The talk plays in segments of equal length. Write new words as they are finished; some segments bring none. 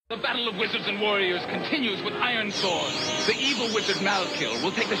The battle of wizards and warriors continues with iron swords. The evil wizard Malkil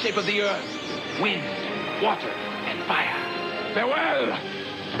will take the shape of the earth, wind, water, and fire. Farewell!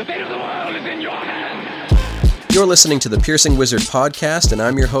 The fate of the world is in your hands! You're listening to the Piercing Wizard podcast, and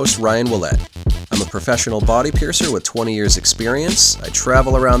I'm your host, Ryan Willett. I'm a professional body piercer with 20 years experience. I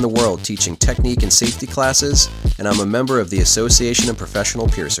travel around the world teaching technique and safety classes, and I'm a member of the Association of Professional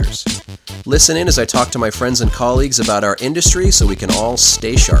Piercers. Listen in as I talk to my friends and colleagues about our industry so we can all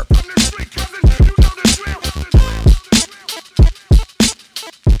stay sharp.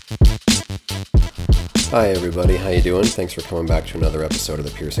 Hi everybody, how you doing? Thanks for coming back to another episode of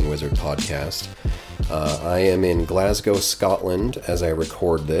the Piercing Wizard podcast. I am in Glasgow, Scotland as I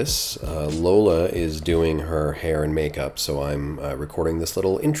record this. Lola is doing her hair and makeup, so I'm recording this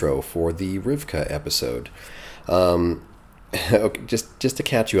little intro for the Rivka episode. Okay, just to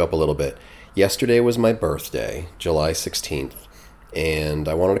catch you up a little bit. Yesterday was my birthday, July 16th, and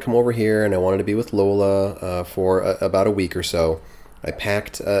I wanted to come over here and I wanted to be with Lola for about a week or so. I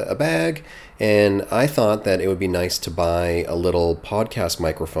packed a bag, and I thought that it would be nice to buy a little podcast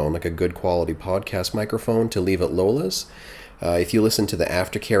microphone, like a good quality podcast microphone to leave at Lola's. If you listen to the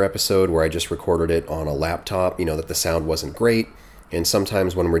Aftercare episode where I just recorded it on a laptop, you know that the sound wasn't great. And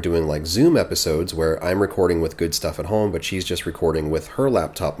sometimes when we're doing like Zoom episodes where I'm recording with good stuff at home, but she's just recording with her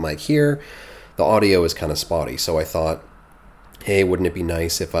laptop mic here, the audio is kind of spotty. So I thought, hey, wouldn't it be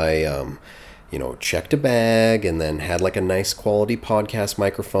nice if I, checked a bag and then had like a nice quality podcast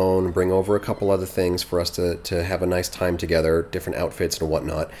microphone, bring over a couple other things for us to have a nice time together, different outfits and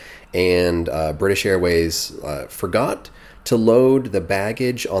whatnot. And British Airways forgot to load the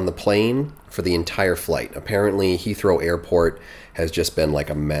baggage on the plane for the entire flight. Apparently, Heathrow Airport has just been like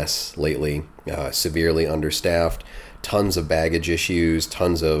a mess lately, severely understaffed, tons of baggage issues,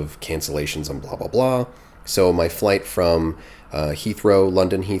 tons of cancellations and blah, blah, blah. So my flight from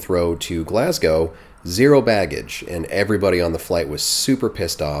London Heathrow to Glasgow, zero baggage, and everybody on the flight was super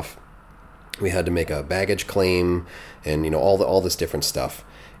pissed off. We had to make a baggage claim and, all this different stuff.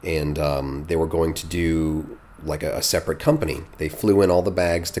 And they were going to do like a separate company. They flew in all the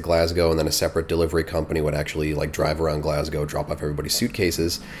bags to Glasgow, and then a separate delivery company would actually like drive around Glasgow, drop off everybody's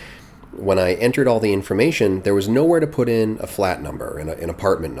suitcases. When I entered all the information, there was nowhere to put in a flat number, an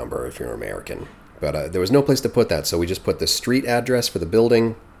apartment number if you're American. But there was no place to put that, so we just put the street address for the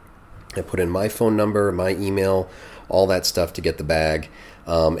building. I put in my phone number, my email, all that stuff to get the bag.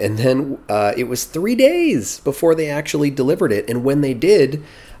 And then it was 3 days before they actually delivered it. And when they did,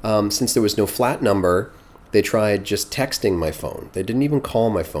 since there was no flat number, they tried just texting my phone. They didn't even call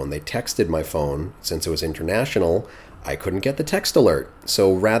my phone. They texted my phone. Since it was international, I couldn't get the text alert.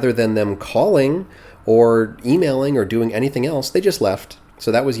 So rather than them calling or emailing or doing anything else, they just left.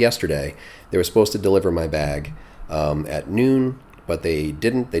 So that was yesterday. They were supposed to deliver my bag at noon, but they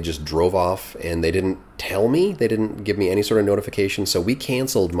didn't. They just drove off, and they didn't tell me. They didn't give me any sort of notification. So we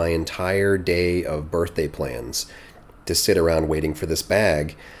canceled my entire day of birthday plans to sit around waiting for this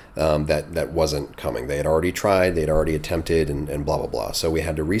bag that wasn't coming. They had already tried, they'd already attempted, and blah, blah, blah. So we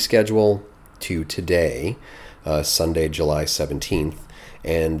had to reschedule to today, Sunday, July 17th,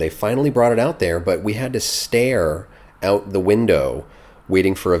 and they finally brought it out there, but we had to stare out the window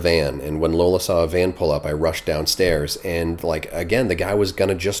waiting for a van. And when Lola saw a van pull up, I rushed downstairs, and again, the guy was going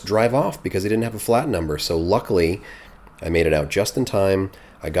to just drive off because he didn't have a flat number. So luckily, I made it out just in time.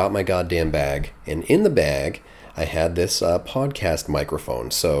 I got my goddamn bag, and in the bag, I had this podcast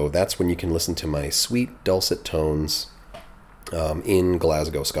microphone. So that's when you can listen to my sweet, dulcet tones in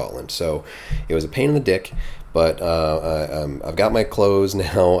Glasgow, Scotland. So it was a pain in the dick, but I've got my clothes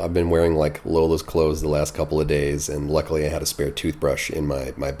now. I've been wearing like Lola's clothes the last couple of days, and luckily I had a spare toothbrush in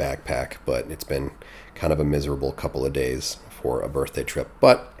my backpack, but it's been kind of a miserable couple of days for a birthday trip.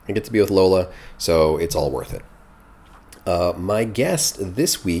 But I get to be with Lola, so it's all worth it. My guest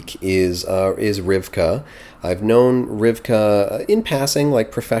this week is Rivka. I've known Rivka in passing,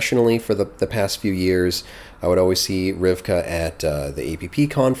 like professionally, for the past few years. I would always see Rivka at the APP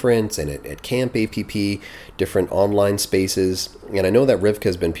conference and at Camp APP, different online spaces. And I know that Rivka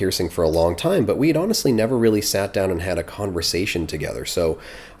has been piercing for a long time, but we had honestly never really sat down and had a conversation together. So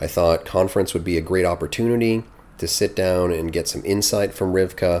I thought conference would be a great opportunity to sit down and get some insight from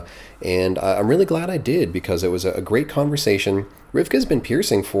Rivka, and I'm really glad I did because it was a great conversation. Rivka's been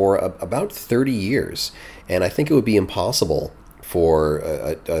piercing for about 30 years, and I think it would be impossible for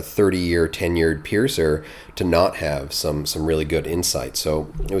a 30-year, tenured piercer to not have some really good insight.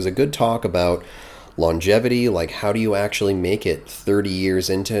 So it was a good talk about longevity, like how do you actually make it 30 years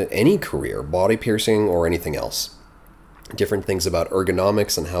into any career, body piercing or anything else. different things about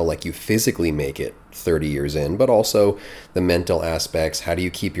ergonomics and how like you physically make it 30 years in, but also the mental aspects. How do you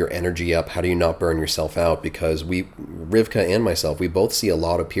keep your energy up? How do you not burn yourself out? Because Rivka and myself, we both see a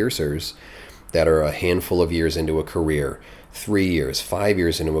lot of piercers that are a handful of years into a career, 3 years, 5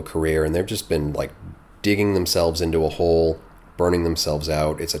 years into a career, and they've just been like digging themselves into a hole, burning themselves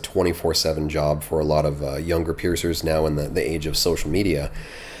out. It's a 24/7 job for a lot of younger piercers now in the age of social media.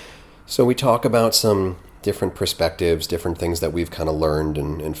 So we talk about some different perspectives, different things that we've kind of learned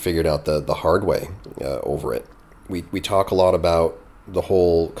and figured out the hard way over it. We talk a lot about the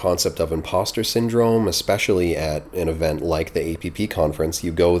whole concept of imposter syndrome, especially at an event like the APP conference.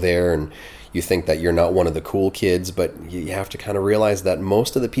 You go there and you think that you're not one of the cool kids, but you have to kind of realize that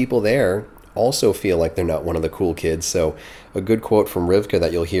most of the people there also feel like they're not one of the cool kids. So a good quote from Rivka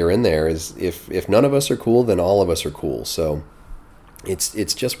that you'll hear in there is, if none of us are cool, then all of us are cool. So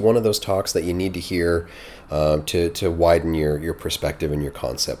it's just one of those talks that you need to hear to widen your perspective and your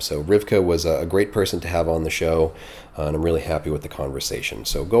concept. So Rivka was a great person to have on the show, and I'm really happy with the conversation.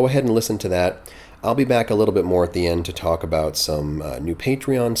 So go ahead and listen to that. I'll be back a little bit more at the end to talk about some new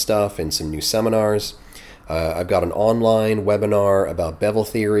Patreon stuff and some new seminars. I've got an online webinar about bevel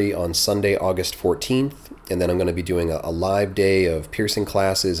theory on Sunday, August 14th, and then I'm going to be doing a live day of piercing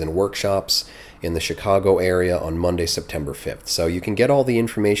classes and workshops in the Chicago area on Monday, September 5th. So you can get all the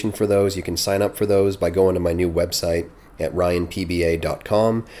information for those. You can sign up for those by going to my new website at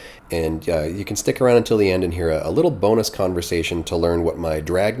ryanpba.com, and you can stick around until the end and hear a little bonus conversation to learn what my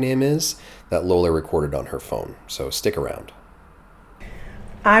drag name is that Lola recorded on her phone. So stick around.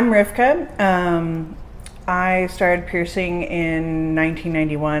 I'm Rivka. I started piercing in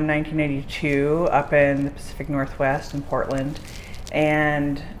 1991, 1992 up in the Pacific Northwest in Portland,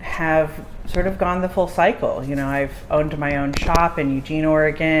 and have sort of gone the full cycle. You know, I've owned my own shop in Eugene,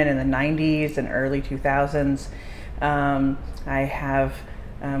 Oregon in the 90s and early 2000s. I have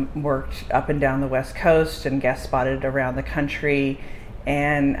worked up and down the West Coast and guest spotted around the country,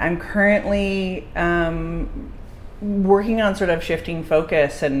 and I'm currently working on sort of shifting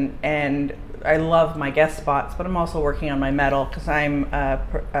focus, and I love my guest spots, but I'm also working on my metal because I'm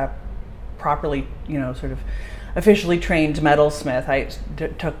properly, sort of officially trained metalsmith. I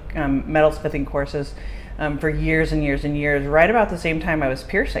took metalsmithing courses for years and years and years, right about the same time I was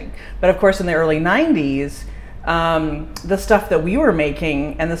piercing. But of course, in the early 90s, the stuff that we were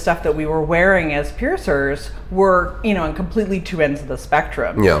making and the stuff that we were wearing as piercers were, on completely two ends of the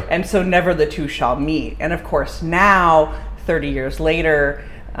spectrum. Yeah. And so never the two shall meet. And of course, now, 30 years later,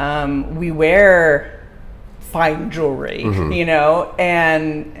 we wear fine jewelry,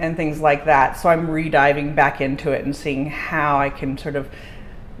 and things like that. So I'm re-diving back into it and seeing how I can sort of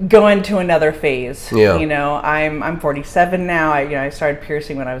go into another phase. Yeah. I'm 47 now. I started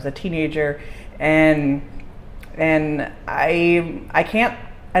piercing when I was a teenager, and I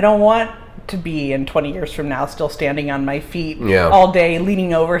don't want to be in 20 years from now still standing on my feet all day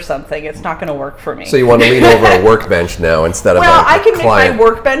leaning over something. It's not going to work for me. So you want to lean over a workbench now instead of I can make my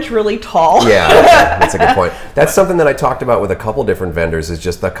workbench really tall. Yeah, that's a good point. That's something that I talked about with a couple different vendors, is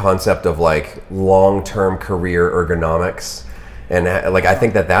just the concept of like long-term career ergonomics. And I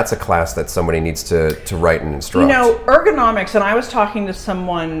think that's a class that somebody needs to write and instruct. Ergonomics, and I was talking to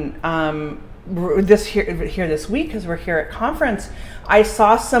someone this week because we're here at conference. I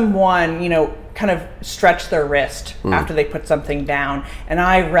saw someone, kind of stretch their wrist after they put something down, and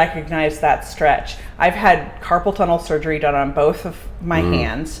I recognized that stretch. I've had carpal tunnel surgery done on both of my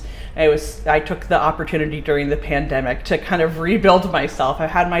hands. I took the opportunity during the pandemic to kind of rebuild myself. I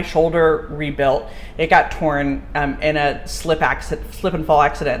had my shoulder rebuilt. It got torn in a slip and fall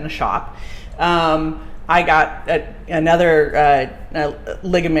accident in a shop. I got another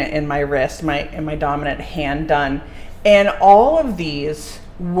ligament in my wrist, in my dominant hand done. And all of these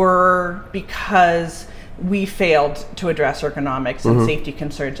were because we failed to address ergonomics and safety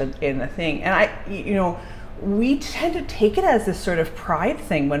concerns in the thing. And we tend to take it as this sort of pride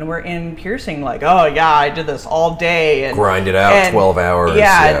thing when we're in piercing, like, oh yeah, I did this all day and grind it out 12 hours.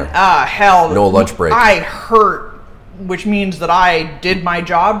 Yeah. Hell, no lunch break. I hurt, which means that I did my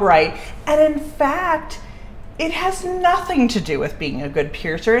job right. And in fact, it has nothing to do with being a good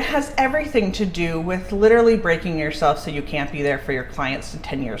piercer. It has everything to do with literally breaking yourself so you can't be there for your clients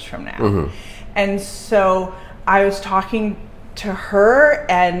 10 years from now. And so I was talking to her,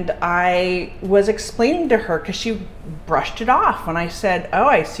 and I was explaining to her, because she brushed it off when I said, oh,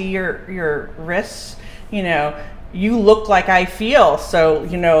 I see your wrists, you look like I feel, so,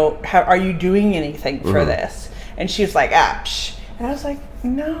 are you doing anything for this? And she was like, psh. And I was like,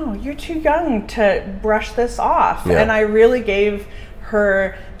 no, you're too young to brush this off. Yeah. And I really gave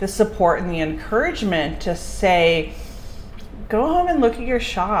her the support and the encouragement to say, go home and look at your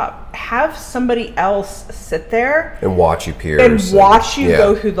shop. Have somebody else sit there and watch you pierce. And watch you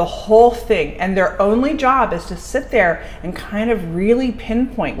go through the whole thing. And their only job is to sit there and kind of really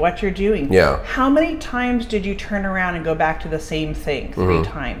pinpoint what you're doing. Yeah. How many times did you turn around and go back to the same thing 3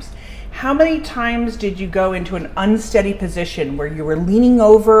 times? How many times did you go into an unsteady position where you were leaning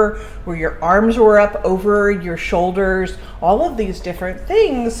over, where your arms were up over your shoulders, all of these different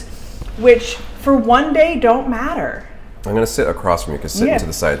things, which for one day don't matter. I'm going to sit across from you because sitting to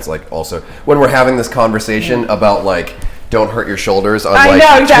the side, it's like also, when we're having this conversation about like, don't hurt your shoulders. I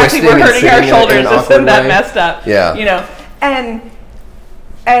know, exactly. We're hurting our shoulders. Isn't that messed up? Yeah. You know,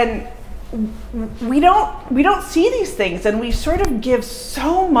 and we don't see these things, and we sort of give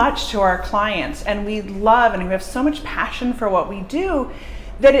so much to our clients, and we love and we have so much passion for what we do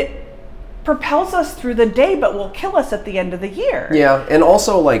that it propels us through the day but will kill us at the end of the year. Yeah, and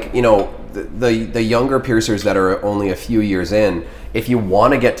also like, you know, the younger piercers that are only a few years in, if you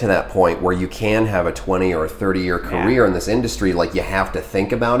want to get to that point where you can have a 20 or 30-year career in this industry, like you have to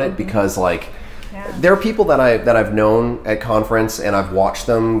think about it because like there are people that I've known at conference and I've watched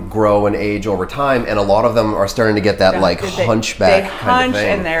them grow and age over time, and a lot of them are starting to get that hunchback kind of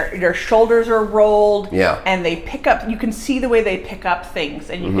thing. And their shoulders are rolled. Yeah. And they pick up. You can see the way they pick up things,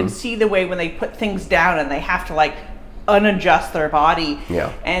 and you can see the way when they put things down and they have to like unadjust their body.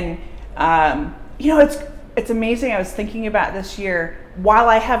 Yeah. And you know, it's amazing. I was thinking about this year. While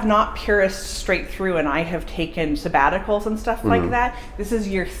I have not pierced straight through and I have taken sabbaticals and stuff like that, this is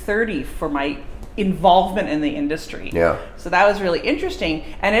year 30 for my involvement in the industry. Yeah. So that was really interesting,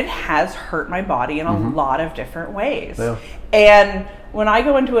 and it has hurt my body in a lot of different ways. Yeah. And when I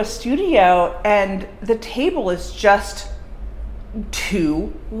go into a studio and the table is just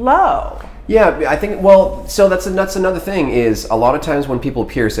too low. Yeah, I think, well, so that's another thing is a lot of times when people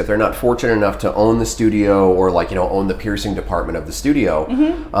pierce, if they're not fortunate enough to own the studio or like, you know, own the piercing department of the studio,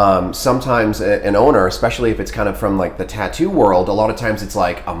 sometimes an owner, especially if it's kind of from like the tattoo world, a lot of times it's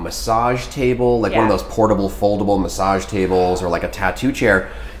like a massage table, like one of those portable foldable massage tables or like a tattoo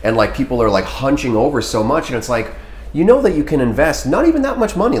chair, and like people are like hunching over so much, and it's like, you know that you can invest not even that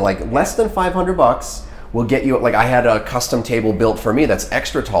much money, like less than $500 will get you, like I had a custom table built for me that's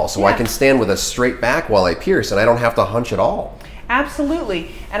extra tall, so I can stand with a straight back while I pierce, and I don't have to hunch at all.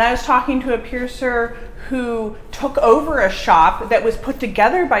 Absolutely. And I was talking to a piercer who took over a shop that was put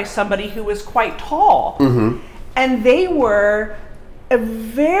together by somebody who was quite tall. And they were a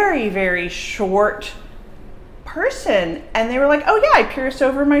very, very short person, and they were like, oh yeah, I pierce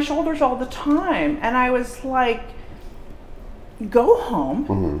over my shoulders all the time. And I was like, go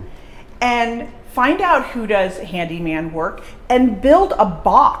home and find out who does handyman work and build a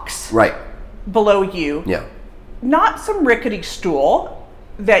box below you. Yeah. Not some rickety stool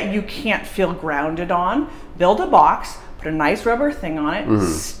that you can't feel grounded on. Build a box, put a nice rubber thing on it,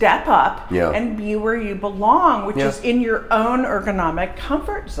 step up, and be where you belong, which is in your own ergonomic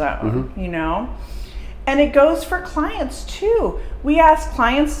comfort zone, you know? And it goes for clients too. We ask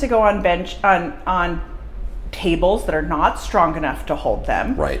clients to go on on tables that are not strong enough to hold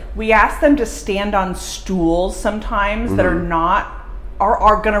them. Right. We ask them to stand on stools sometimes that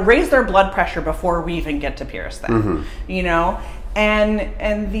are going to raise their blood pressure before we even get to pierce them. You know,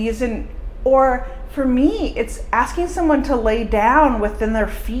 and these or for me, it's asking someone to lay down within their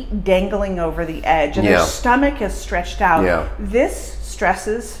feet dangling over the edge and their stomach is stretched out. Yeah. This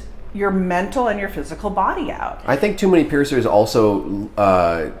stresses your mental and your physical body out. I think too many piercers also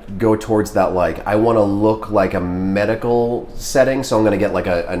go towards that, like, I want to look like a medical setting, so I'm going to get like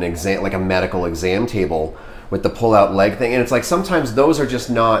an exam, like a medical exam table with the pull-out leg thing, and it's like sometimes those are just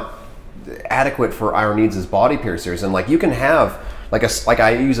not adequate for our needs as body piercers. And like you can have like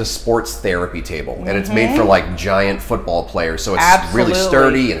I use a sports therapy table, and it's made for like giant football players, so it's really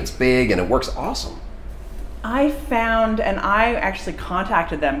sturdy and it's big and it works awesome. I found, and I actually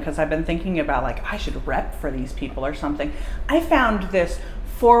contacted them because I've been thinking about like I should rep for these people or something. I found this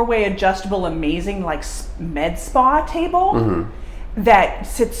 4-way adjustable amazing like med spa table that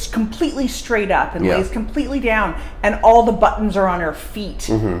sits completely straight up and lays completely down, and all the buttons are on her feet,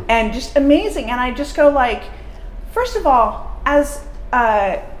 and just amazing. And I just go like, first of all, as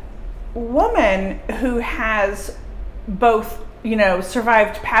a woman who has both, you know,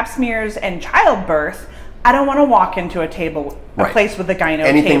 survived pap smears and childbirth, I don't want to walk into a place with a gyno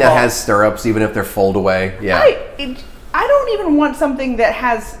Anything table. that has stirrups, even if they're fold away. I don't even want something that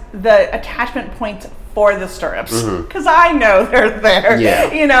has the attachment points for the stirrups, because I know they're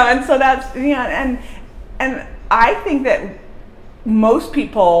there. You know, and so that's and I think that most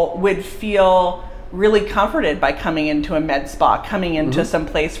people would feel really comforted by coming into a med spa, coming into some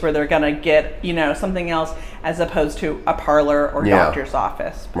place where they're going to get, something else as opposed to a parlor or doctor's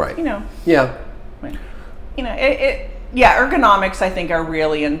office. Right. Yeah. Ergonomics I think are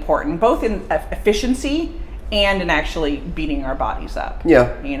really important, both in efficiency and in actually beating our bodies up.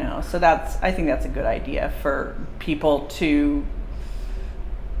 Yeah. So I think that's a good idea for people to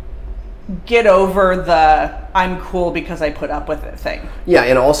get over the I'm cool because I put up with it thing. Yeah,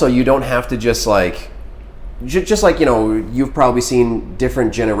 and also you don't have to just like you've probably seen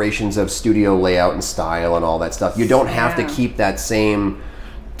different generations of studio layout and style and all that stuff. You don't have to keep that same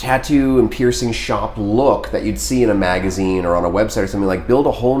tattoo and piercing shop look that you'd see in a magazine or on a website or something. Like, build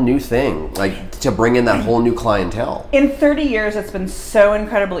a whole new thing, like, to bring in that whole new clientele. In 30 years, it's been so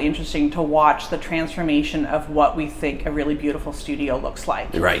incredibly interesting to watch the transformation of what we think a really beautiful studio looks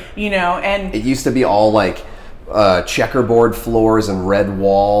like. Right. And it used to be all like checkerboard floors and red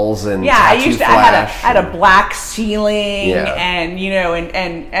walls and I had a black ceiling and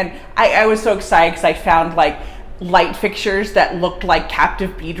I was so excited because I found like light fixtures that looked like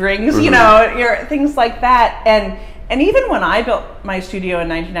captive bead rings, things like that. And even when I built my studio in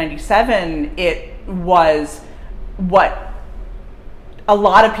 1997, it was what a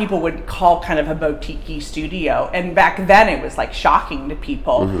lot of people would call kind of a boutique-y studio. And back then it was like shocking to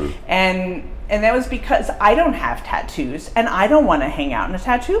people. And that was because I don't have tattoos and I don't want to hang out in a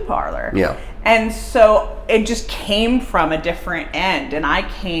tattoo parlor. Yeah. And so it just came from a different end. And I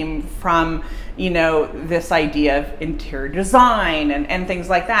came from, this idea of interior design and things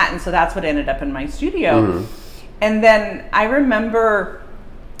like that. And so that's what ended up in my studio. And then I remember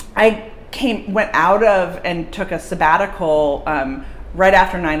I went out of and took a sabbatical right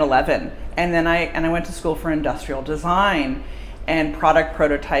after 9/11. And then I went to school for industrial design and product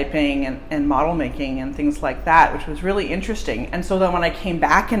prototyping and model making and things like that, which was really interesting. And so then when I came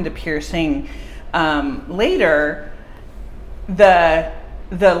back into piercing later, the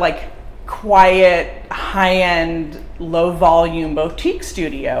like quiet, high-end, low-volume boutique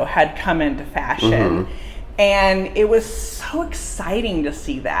studio had come into fashion. And it was so exciting to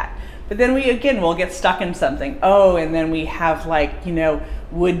see that. But then we'll get stuck in something. Oh, and then we have like,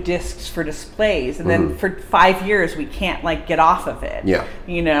 wood discs for displays. And then for 5 years, we can't like get off of it. Yeah.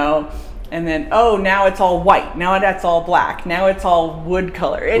 And then, now it's all white. Now that's all black. Now it's all wood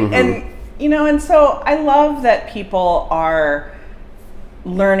color. And so I love that people are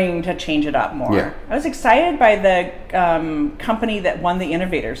learning to change it up more. Yeah. I was excited by the company that won the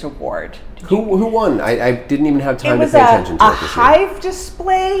Innovators Award. Who won? I didn't even have time to pay attention to it. It was a Hive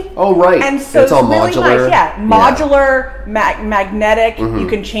display. Oh, right. And so it's all really modular. Nice. Yeah, modular, magnetic. You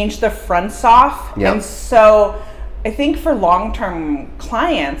can change the fronts off. Yep. And so I think for long-term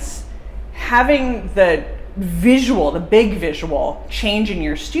clients, having the big visual change in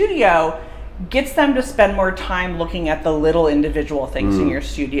your studio gets them to spend more time looking at the little individual things in your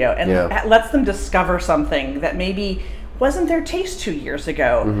studio and lets them discover something that maybe wasn't their taste 2 years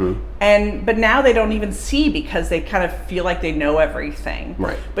ago. But now they don't even see because they kind of feel like they know everything.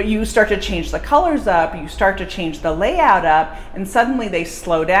 Right. But you start to change the colors up, you start to change the layout up, and suddenly they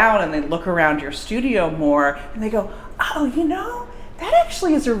slow down and they look around your studio more and they go, that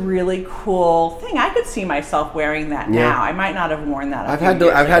actually is a really cool thing. I could see myself wearing that now. I might not have worn that. I've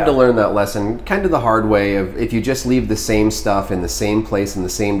had to learn that lesson kind of the hard way. Of if you just leave the same stuff in the same place in the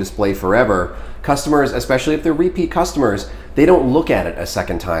same display forever, customers, especially if they're repeat customers, they don't look at it a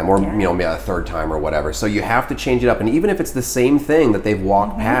second time or maybe a third time or whatever. So you have to change it up. And even if it's the same thing that they've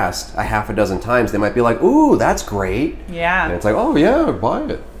walked past a half a dozen times, they might be like, "Ooh, that's great." Yeah. And it's like, "Oh yeah, buy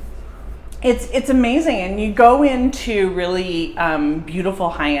it." It's amazing, and you go into really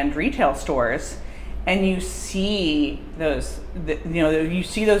beautiful high-end retail stores, and you see those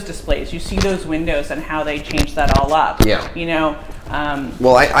displays, you see those windows, and how they change that all up. Yeah.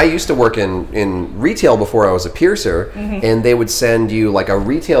 Well, I used to work in retail before I was a piercer, and they would send you like a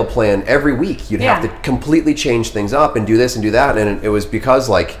retail plan every week. You'd have to completely change things up and do this and do that, and it was because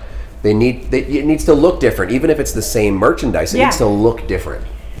like it needs to look different, even if it's the same merchandise. It needs to look different.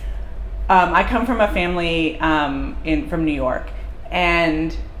 I come from a family from New York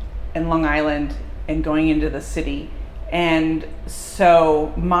and Long Island and going into the city. And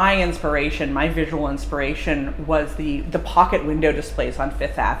so my visual inspiration was the pocket window displays on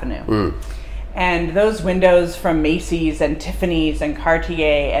Fifth Avenue. And those windows from Macy's and Tiffany's and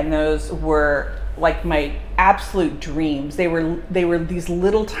Cartier, and those were like my absolute dreams. They were these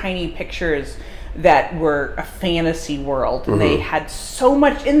little tiny pictures that were a fantasy world, and they had so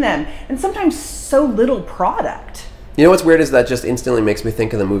much in them and sometimes so little product. You know what's weird is that just instantly makes me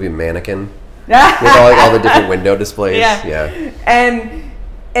think of the movie Mannequin with all the different window displays. And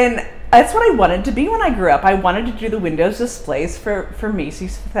that's what I wanted to be when I grew up. I wanted to do the windows displays for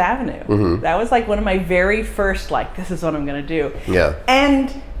Macy's Fifth Avenue. That was like one of my very first, like, this is what I'm going to do. Yeah.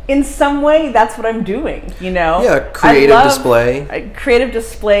 And in some way, that's what I'm doing, you know? Yeah, creative display. Creative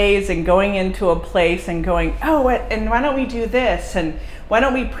displays and going into a place and going, oh, and why don't we do this? And why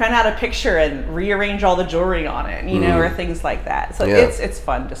don't we print out a picture and rearrange all the jewelry on it, you know, or things like that. So it's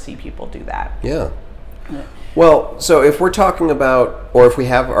fun to see people do that. Yeah. Well, so if we're talking about, or if we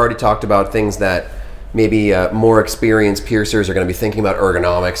have already talked about things that maybe more experienced piercers are going to be thinking about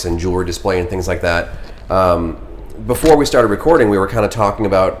ergonomics and jewelry display and things like that, before we started recording, we were kind of talking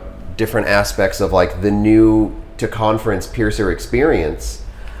about different aspects of like the new to conference piercer experience.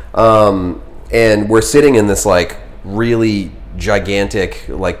 And we're sitting in this like really gigantic,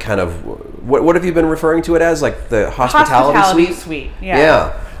 like kind of, what have you been referring to it as? Like the hospitality suite?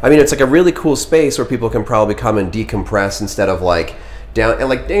 Yeah. I mean, it's like a really cool space where people can probably come and decompress instead of like down, and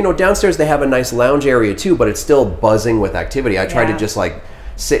like, you know, downstairs they have a nice lounge area too, but it's still buzzing with activity. I tried to just like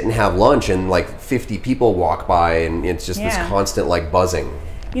sit and have lunch and like 50 people walk by and it's just this constant like buzzing.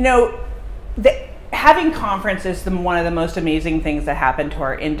 You know, having conferences is one of the most amazing things that happen to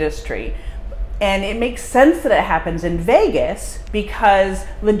our industry. And it makes sense that it happens in Vegas because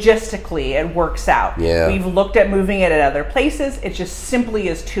logistically it works out. Yeah. We've looked at moving it at other places. It just simply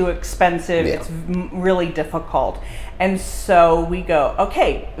is too expensive. Yeah. It's really difficult. And so we go,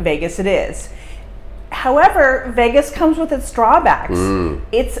 okay, Vegas it is. However, Vegas comes with its drawbacks.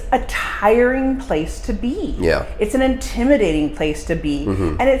 It's a tiring place to be. Yeah. It's an intimidating place to be.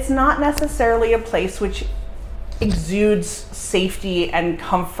 And it's not necessarily a place which exudes safety and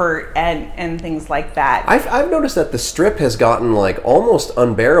comfort and things like that. I've noticed that the Strip has gotten like almost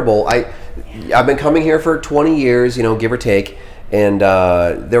unbearable. I've been coming here for 20 years, you know, give or take, and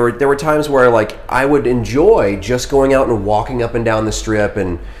there were times where like I would enjoy just going out and walking up and down the Strip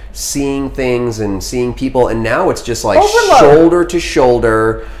and seeing things and seeing people, and now it's just like shoulder to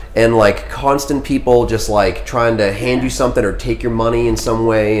shoulder and like constant people just like trying to hand you something or take your money in some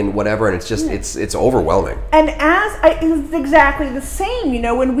way and whatever, and it's just it's overwhelming. And it's exactly the same, you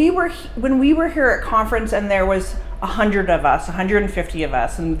know, when we were here at conference and there was 100 of us, 150 of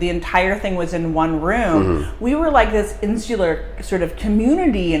us, and the entire thing was in one room, we were like this insular sort of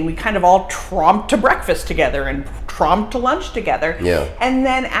community, and we kind of all tromped to breakfast together and tromped to lunch together. Yeah. And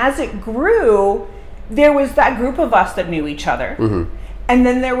then as it grew, there was that group of us that knew each other. And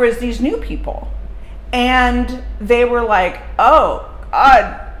then there was these new people, and they were like, oh,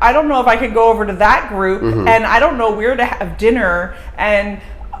 I don't know if I could go over to that group, and I don't know where to have dinner, and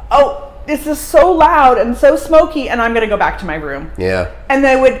oh, this is so loud and so smoky, and I'm going to go back to my room. Yeah. And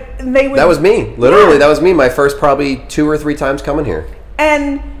they would. That was me. Literally, that was me my first probably 2 or 3 times coming here.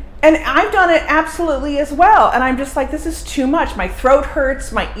 And I've done it absolutely as well. And I'm just like, this is too much. My throat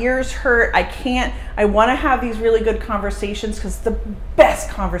hurts. My ears hurt. I can't. I want to have these really good conversations because the best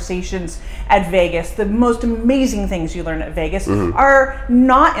conversations at Vegas, the most amazing things you learn at Vegas are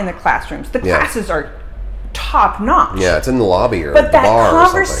not in the classrooms. The classes are top notch. Yeah, it's in the lobby or but the that bar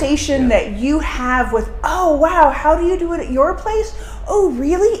conversation that you have with, oh, wow, how do you do it at your place? Oh,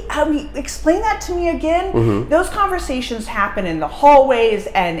 really? Explain that to me again. Those conversations happen in the hallways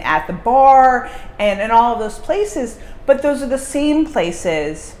and at the bar and in all of those places. But those are the same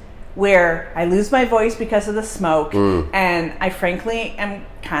places where I lose my voice because of the smoke. And I frankly am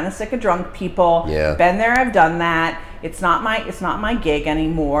kind of sick of drunk people. Yeah. Been there, I've done that. It's not my gig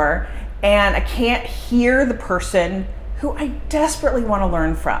anymore. And I can't hear the person who I desperately want to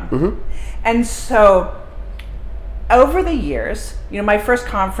learn from. And so over the years, you know, my first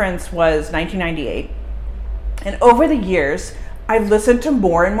conference was 1998. And over the years, I've listened to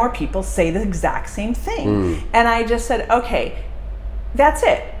more and more people say the exact same thing. And I just said, okay, that's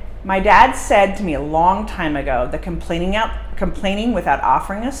it. My dad said to me a long time ago that complaining without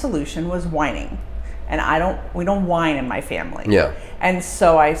offering a solution was whining. And we don't whine in my family. Yeah. And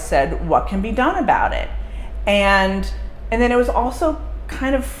so I said, what can be done about it? And then it was also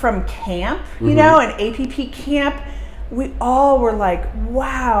kind of from camp, you know, and APP camp, we all were like,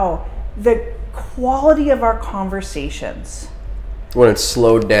 wow, the quality of our conversations. When it's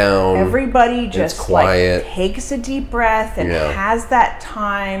slowed down. Everybody just quiet. Like takes a deep breath and has that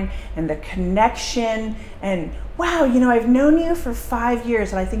time and the connection and wow, you know, I've known you for 5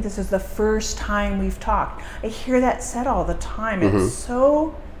 years and I think this is the first time we've talked. I hear that said all the time. It's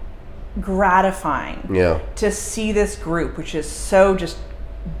so gratifying to see this group, which is so just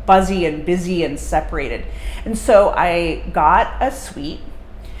buzzy and busy and separated. And so I got a suite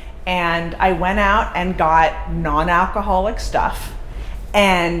and I went out and got non-alcoholic stuff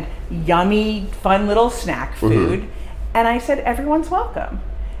and yummy, fun little snack food. And I said, everyone's welcome.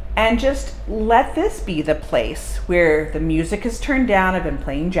 and just let this be the place where the music is turned down. I've been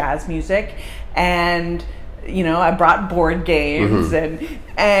playing jazz music, and I brought board games, and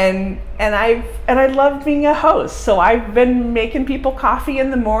I love being a host. So I've been making people coffee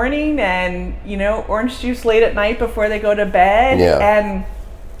in the morning, and orange juice late at night before they go to bed. Yeah.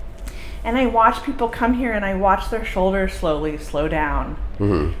 And I watch people come here, and I watch their shoulders slowly slow down,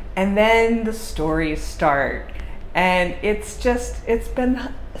 and then the stories start, and it's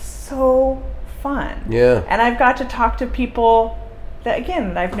been so fun. Yeah. And I've got to talk to people that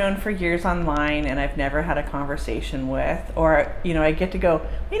I've known for years online, and I've never had a conversation with, or I get to go,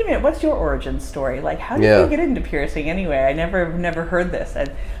 wait a minute, what's your origin story? Like, how did you get into piercing anyway? I never heard this,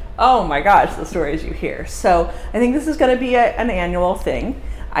 and oh my gosh, the stories you hear. So I think this is going to be an annual thing.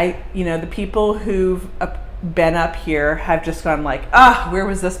 The people who've been up here have just gone like, where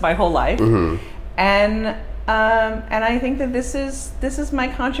was this my whole life? And I think that this is my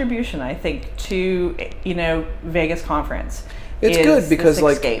contribution, I think, to Vegas conference. It's good because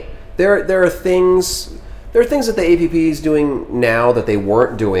like there are things that the APP is doing now that they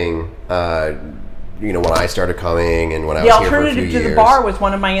weren't doing when I started coming and when I was here for a few years. The alternative to the bar was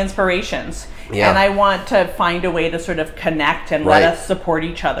one of my inspirations. Yeah. And I want to find a way to sort of connect and let us support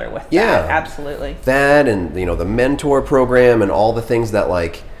each other with that. Absolutely. That and the mentor program and all the things that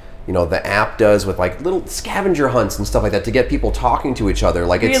the app does with like little scavenger hunts and stuff like that to get people talking to each other.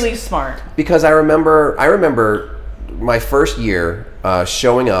 Like really smart. Because I remember my first year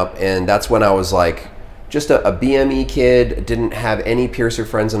showing up, and that's when I was like just a BME kid, didn't have any piercer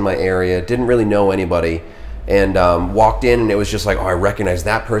friends in my area, didn't really know anybody, and walked in, and it was just like, I recognize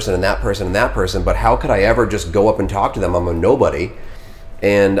that person and that person and that person, but how could I ever just go up and talk to them? I'm a nobody.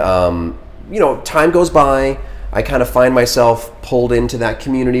 And time goes by, I kind of find myself pulled into that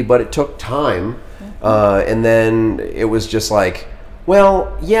community, but it took time. And then it was just like,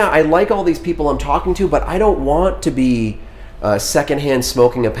 well, yeah, I like all these people I'm talking to, but I don't want to be secondhand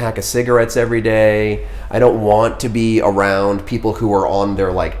smoking a pack of cigarettes every day. I don't want to be around people who are on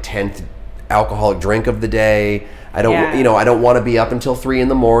their like 10th alcoholic drink of the day. I don't, I don't want to be up until 3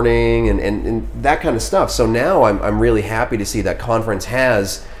 a.m. and that kind of stuff. So now I'm really happy to see that conference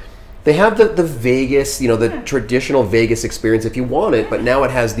they have the Vegas, the traditional Vegas experience if you want it, but now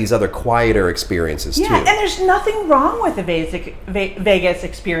it has these other quieter experiences too. Yeah, and there's nothing wrong with the Vegas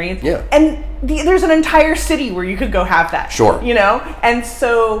experience. Yeah. And there's an entire city where you could go have that. Sure. And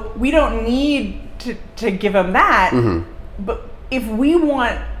so we don't need to give them that. But if we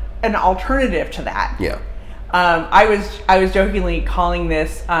want an alternative to that. Yeah. I was jokingly calling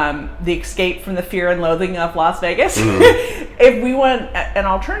this the escape from the fear and loathing of Las Vegas. If we want an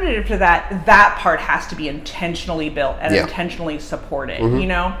alternative to that part has to be intentionally built and intentionally supported,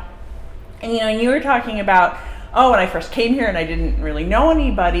 And you were talking about, when I first came here and I didn't really know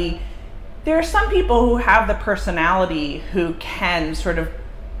anybody, there are some people who have the personality who can sort of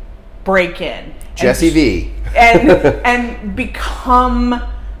break in. Jesse V. And become...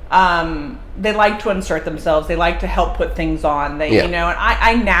 they like to insert themselves. They like to help put things on. And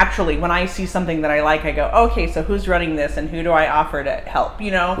I naturally, when I see something that I like, I go, okay, so who's running this and who do I offer to help,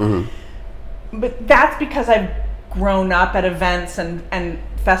 But that's because I've grown up at events and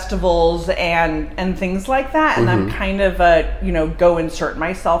festivals and things like that. And I'm kind of a, go insert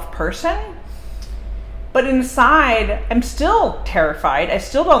myself person. But inside, I'm still terrified. I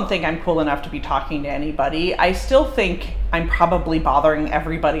still don't think I'm cool enough to be talking to anybody. I still think I'm probably bothering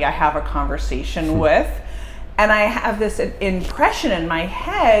everybody I have a conversation with. And I have this impression in my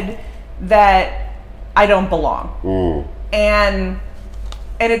head that I don't belong. And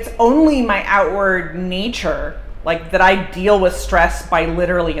it's only my outward nature, like that I deal with stress by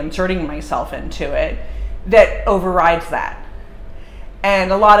literally inserting myself into it, that overrides that.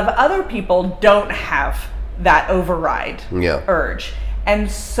 And a lot of other people don't have that override urge. And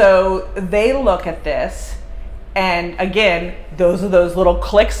so they look at this, and again, those are those little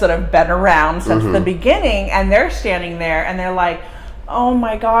cliques that have been around since the beginning, and they're standing there and they're like, oh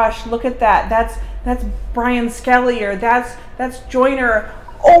my gosh, look at that. That's Brian Skelly, or that's Joyner.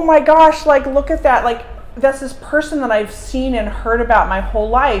 Oh my gosh, like look at that. Like that's this person that I've seen and heard about my whole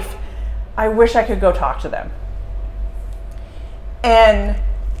life. I wish I could go talk to them. And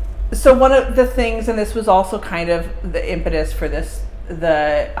so one of the things, and this was also kind of the impetus for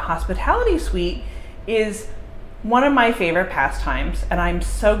the hospitality suite, is one of my favorite pastimes, and I'm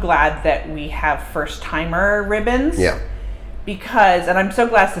so glad that we have first timer ribbons. Yeah. Because, and I'm so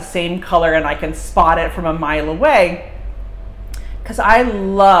glad it's the same color and I can spot it from a mile away, because I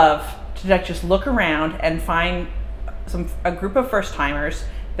love to just look around and find a group of first timers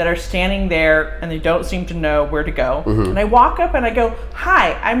that are standing there and they don't seem to know where to go. And I walk up and I go,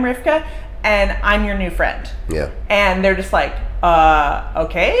 "Hi, I'm Rivka, and I'm your new friend." Yeah. And they're just like,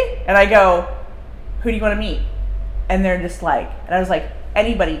 okay. And I go, "Who do you want to meet?" And they're just like, and I was like,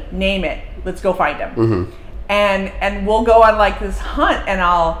 "Anybody, name it. Let's go find them." And we'll go on like this hunt, and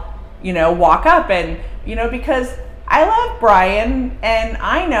I'll, walk up and, because I love Brian and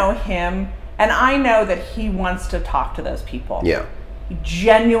I know him and I know that he wants to talk to those people. Yeah.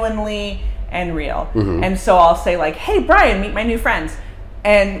 Genuinely and real. And so I'll say like, "Hey, Brian, meet my new friends."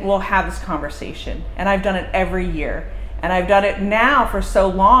 And we'll have this conversation. And I've done it every year. And I've done it now for so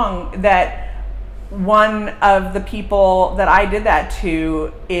long that one of the people that I did that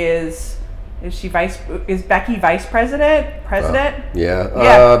to is Becky vice president?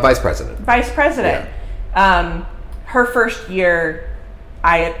 Vice president. Vice president. Yeah. Her first year,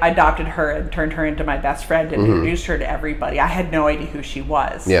 I adopted her and turned her into my best friend and introduced her to everybody. I had no idea who she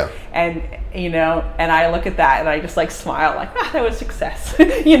was. Yeah. And, and I look at that and I just like smile like, that was success.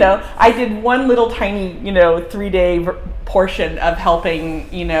 I did one little tiny, 3-day portion of helping,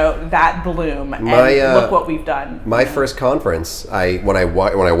 that bloom. And look what we've done. My first conference, when I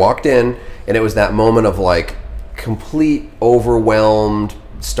walked in, and it was that moment of like complete overwhelmed,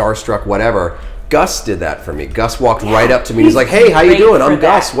 starstruck, whatever. Gus did that for me. Gus walked right up to me. He's like, "Hey, how you doing? I'm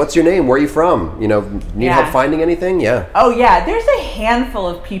Gus. What's your name? Where are you from? Need help finding anything?" Yeah. Oh yeah, there's a handful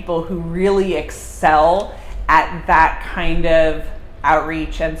of people who really excel at that kind of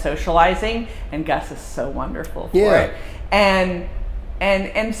outreach and socializing, and Gus is so wonderful for it.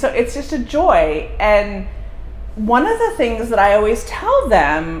 And so it's just a joy. And one of the things that I always tell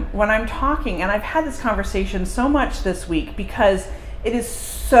them when I'm talking, and I've had this conversation so much this week because it is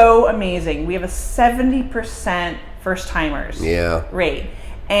so amazing. We have a 70% first timers rate,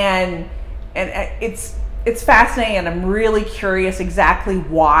 and it's fascinating, and I'm really curious exactly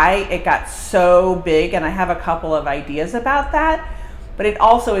why it got so big, and I have a couple of ideas about that. But it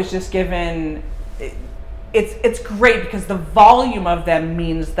also is just given. It's great because the volume of them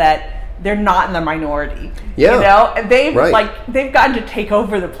means that they're not in the minority. Yeah, and they've gotten to take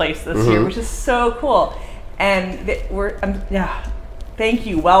over the place this year, which is so cool. And thank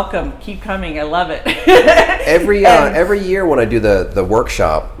you. Welcome. Keep coming. I love it. Every year when I do the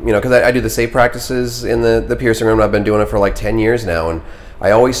workshop, because I do the safe practices in the piercing room. I've been doing it for like 10 years now, and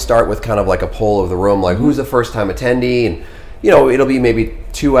I always start with kind of like a poll of the room, like who's the first time attendee, and it'll be maybe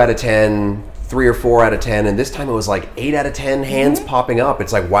 2 out of 10, 3 or 4 out of 10, and this time it was like 8 out of 10 hands popping up.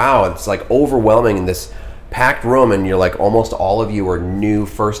 It's like, wow, it's like overwhelming in this packed room, and you're like, almost all of you are new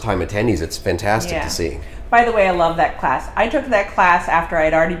first time attendees. It's fantastic to see. By the way, I love that class. I took that class after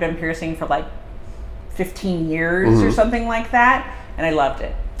I'd already been piercing for like 15 years or something like that, and I loved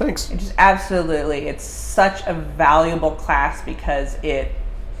it. Thanks. It just absolutely, it's such a valuable class because it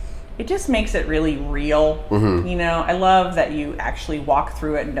just makes it really real. I love that you actually walk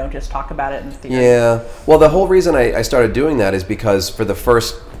through it and don't just talk about it in theory. Yeah. Well, the whole reason I started doing that is because for the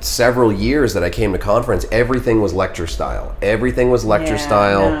first several years that I came to conference, everything was lecture style.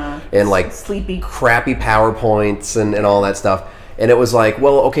 And like sleepy, crappy PowerPoints and all that stuff. And it was like,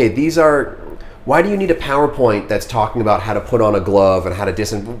 well, okay, why do you need a PowerPoint that's talking about how to put on a glove and how to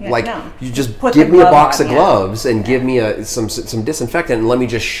you just give me a box of gloves and give me some disinfectant and let me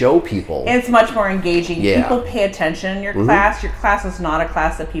just show people. And it's much more engaging. Yeah. People pay attention in your class. Your class is not a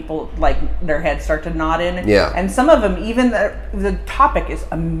class that people like their heads start to nod in. Yeah. And some of them, even the topic is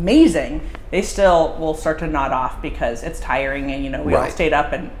amazing, they still will start to nod off because it's tiring, and we all stayed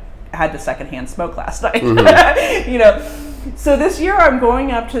up and had the secondhand smoke last night. So this year I'm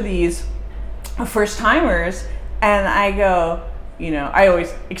going up to these first timers and I go, I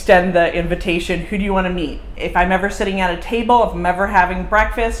always extend the invitation, who do you want to meet? If I'm ever sitting at a table, if I'm ever having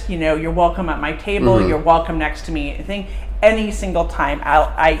breakfast, you're welcome at my table, you're welcome next to me. I think any single time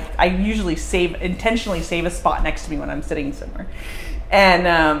I usually intentionally save a spot next to me when I'm sitting somewhere.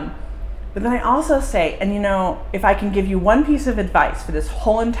 And but then I also say, and if I can give you one piece of advice for this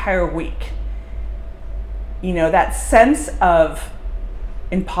whole entire week, that sense of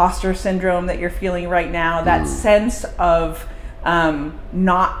imposter syndrome that you're feeling right now, that sense of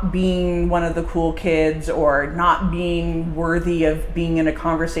not being one of the cool kids or not being worthy of being in a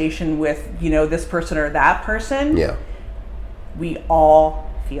conversation with, this person or that person. Yeah. We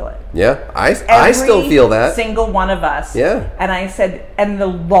all feel it. Yeah. I still feel that. Single one of us. Yeah. And I said, and the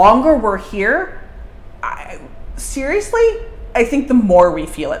longer we're here, seriously, I think the more we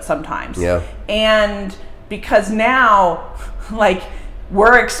feel it sometimes. Yeah. And because now,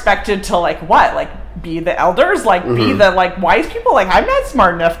 we're expected to be the elders, be the wise people. I'm not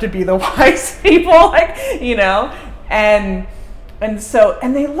smart enough to be the wise people, and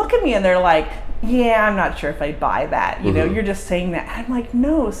And they look at me and they're like, yeah, I'm not sure if I buy that. You know, you're just saying that. I'm like,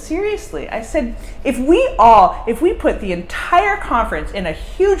 no, seriously. I said, if we put the entire conference in a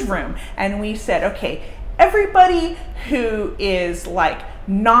huge room and we said, okay, everybody who is like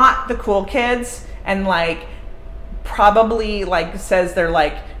not the cool kids and like probably like says they're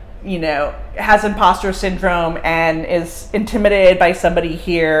like, you know, has imposter syndrome and is intimidated by somebody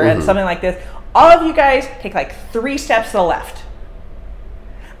here and something like this, all of you guys take like 3 steps to the left.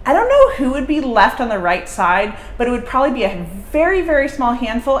 I don't know who would be left on the right side, but it would probably be a very, very small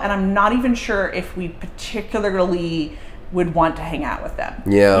handful, and I'm not even sure if we particularly would want to hang out with them.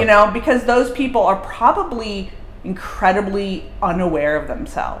 Yeah. You know, because those people are probably incredibly unaware of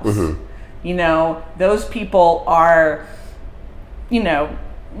themselves. You know, those people are, you know,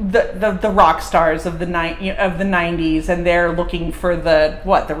 the rock stars of the 90s, and they're looking for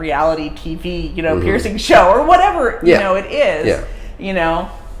the reality TV, you know, piercing show or whatever, you know, it is, you know.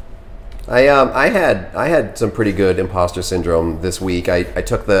 I had some pretty good imposter syndrome this week. I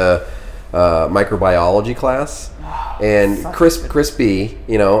took the microbiology class, and Chris B,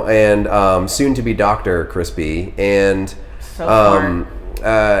 you know, and soon to be Dr. Chris B, and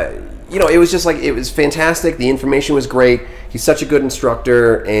you know, it was just like, it was fantastic. The information was great. He's such a good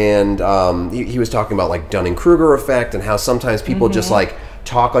instructor, and he was talking about like Dunning-Kruger effect and how sometimes people just like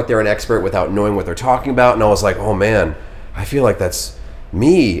talk like they're an expert without knowing what they're talking about. And I was like, oh man, I feel like that's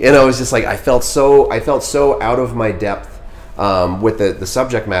me. And I was just like, I felt so out of my depth with the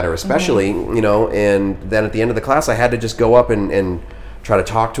subject matter, especially, you know. And then at the end of the class, I had to just go up and try to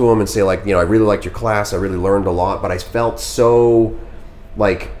talk to him and say, like, you know, I really liked your class. I really learned a lot, but I felt so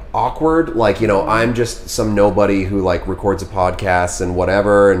like awkward, like, you know, I'm just some nobody who like records a podcast and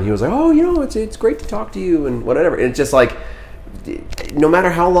whatever. And he was like, oh, you know, it's great to talk to you and whatever. And it's just like, no matter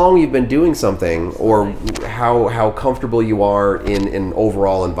how long you've been doing something or how comfortable you are in an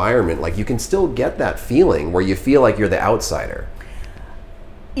overall environment, like, you can still get that feeling where you feel like you're the outsider.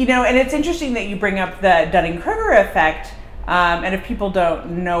 You know, and it's interesting that you bring up the Dunning-Kruger effect. And if people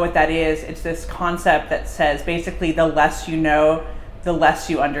don't know what that is, it's this concept that says basically the less you know, the less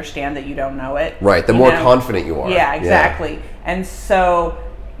you understand that you don't know it. Right, the more confident you are. Yeah, exactly. Yeah. And so,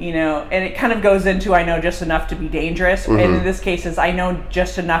 you know, and it kind of goes into, I know just enough to be dangerous. And in this case is, I know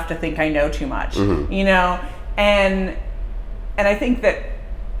just enough to think I know too much. You know, and I think that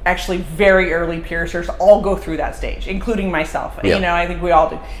actually very early piercers all go through that stage, including myself. You know, I think we all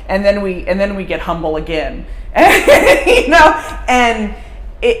do. And then we get humble again. You know, and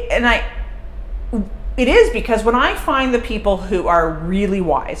it is because when I find the people who are really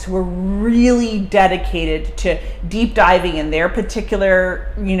wise, who are really dedicated to deep diving in their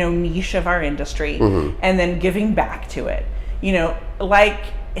particular, you know, niche of our industry, and then giving back to it, you know, like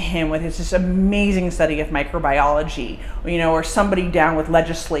him with his just amazing study of microbiology, you know, or somebody down with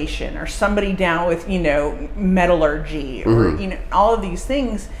legislation, or somebody down with, you know, metallurgy, or, you know, all of these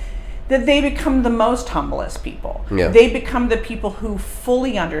things, that they become the most humblest people. Yeah. They become the people who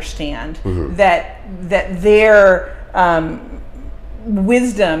fully understand that their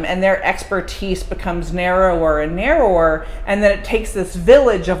wisdom and their expertise becomes narrower and narrower, and that it takes this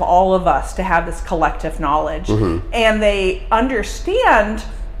village of all of us to have this collective knowledge. And they understand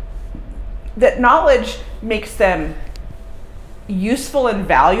that knowledge makes them useful and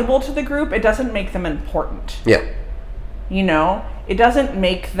valuable to the group. It doesn't make them important. Yeah. You know, it doesn't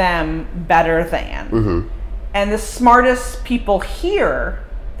make them better than. And the smartest people here,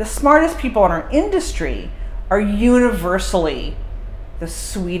 the smartest people in our industry, are universally the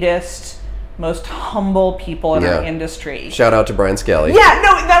sweetest, most humble people in our industry. Shout out to Brian Skelly. Yeah,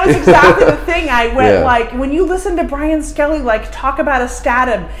 no, that was exactly the thing. I went like, when you listen to Brian Skelly, like, talk about a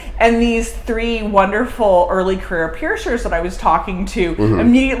statum, and these 3 wonderful early career piercers that I was talking to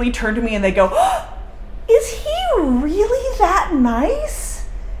immediately turn to me and they go, oh, is he really that nice?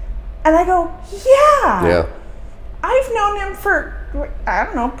 And I go, yeah. I've known him for, I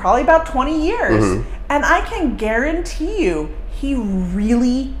don't know, probably about 20 years. And I can guarantee you, he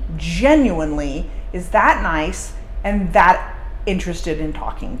really, genuinely is that nice and that interested in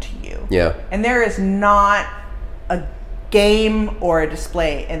talking to you. Yeah. And there is not a game or a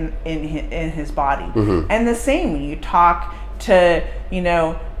display in his body. And the same when you talk to, you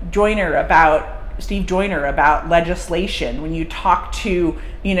know, Steve Joyner about legislation, when you talk to,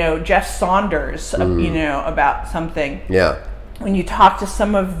 you know, Jeff Saunders, you know, about something. Yeah. When you talk to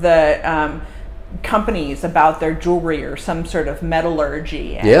some of the companies about their jewelry or some sort of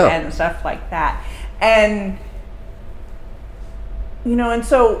metallurgy and stuff like that. And, you know, and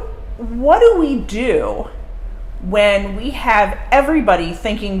so what do we do when we have everybody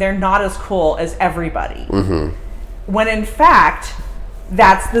thinking they're not as cool as everybody? when in fact,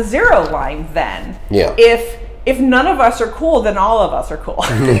 that's the zero line then. Yeah. If none of us are cool, then all of us are cool.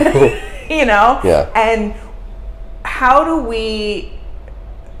 You know? Yeah. And how do we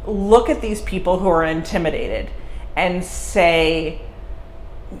look at these people who are intimidated and say,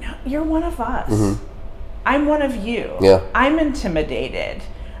 no, you're one of us. I'm one of you. Yeah. I'm intimidated.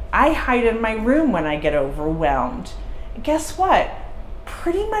 I hide in my room when I get overwhelmed. Guess what?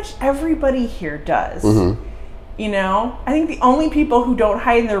 Pretty much everybody here does. You know, I think the only people who don't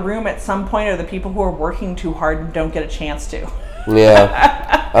hide in their room at some point are the people who are working too hard and don't get a chance to.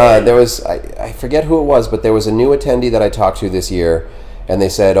 Yeah. There was, I forget who it was, but there was a new attendee that I talked to this year, and they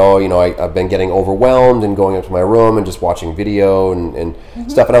said, oh, you know, I've been getting overwhelmed and going up to my room and just watching video and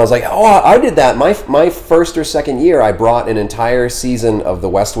stuff. And I was like, oh, I did that. My first or second year, I brought an entire season of The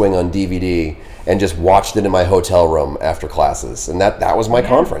West Wing on DVD and just watched it in my hotel room after classes. And that was my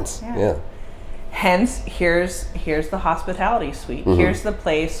conference. Yeah. Hence, here's the hospitality suite. Here's the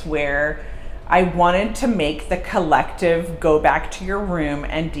place where I wanted to make the collective go back to your room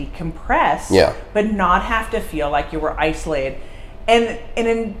and decompress, but not have to feel like you were isolated. And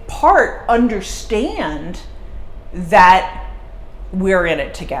in part, understand that we're in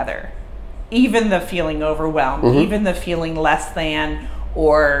it together. Even the feeling overwhelmed, even the feeling less than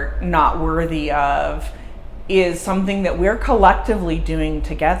or not worthy of is something that we're collectively doing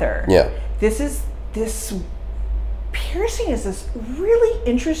together. This piercing is this really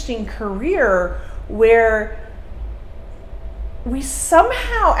interesting career where we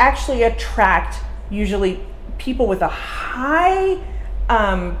somehow actually attract usually people with a high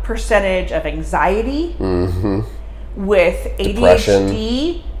percentage of anxiety, with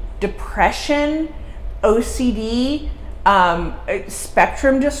ADHD, depression, OCD,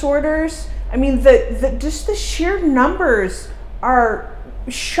 spectrum disorders. I mean, just the sheer numbers are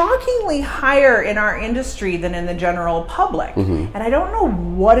shockingly higher in our industry than in the general public. And I don't know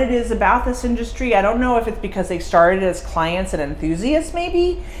what it is about this industry. I don't know if it's because they started as clients and enthusiasts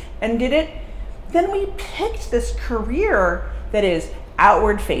maybe and did it. Then we picked this career that is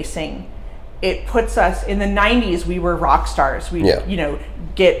outward facing. It puts us in the 90s, we were rock stars. We, you know,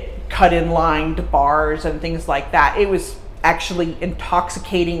 get cut in line to bars and things like that. It was actually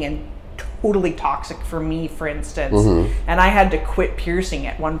intoxicating and totally toxic for me, for instance. And I had to quit piercing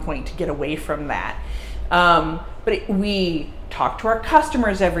at one point to get away from that. We talk to our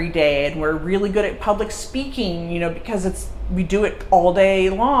customers every day, and we're really good at public speaking, you know, because we do it all day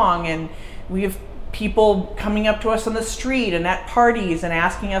long, and we have people coming up to us on the street and at parties and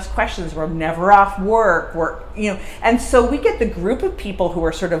asking us questions. We're never off work. And so we get the group of people who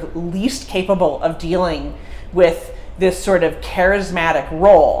are sort of least capable of dealing with this sort of charismatic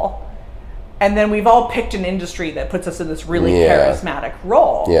role. And then we've all picked an industry that puts us in this really charismatic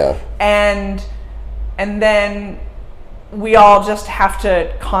role. And then we all just have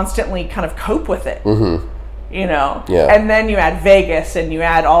to constantly kind of cope with it. You know, and then you add Vegas, and you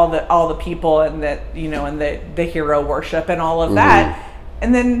add all the people, and the hero worship, and all of that,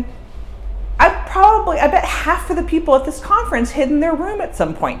 and then I bet half of the people at this conference hid in their room at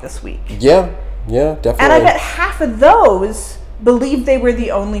some point this week. Yeah, definitely. And I bet half of those believed they were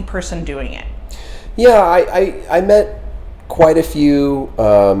the only person doing it. Yeah, I met quite a few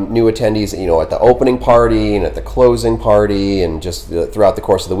new attendees, you know, at the opening party and at the closing party, and just throughout the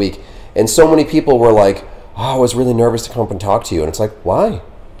course of the week, and so many people were like, oh, I was really nervous to come up and talk to you. And it's like, why?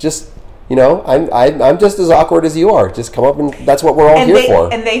 Just, you know, I'm just as awkward as you are. Just come up, and that's what we're all here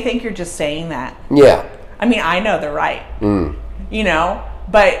for. And they think you're just saying that. Yeah. I mean, I know they're right. You know,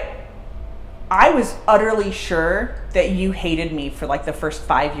 but I was utterly sure that you hated me for like the first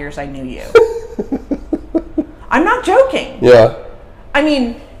 5 years I knew you. I'm not joking. Yeah. I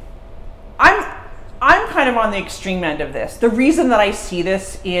mean, I'm kind of on the extreme end of this. The reason that I see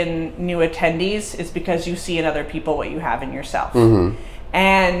this in new attendees is because you see in other people what you have in yourself.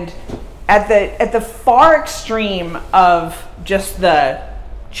 And at the far extreme of just the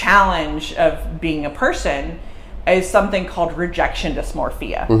challenge of being a person is something called rejection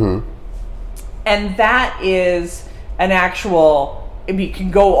dysmorphia. And that is an actual, it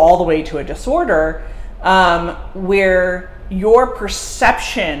can go all the way to a disorder where your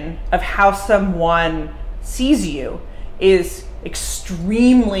perception of how someone sees you is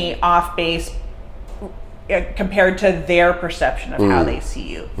extremely off base compared to their perception of how they see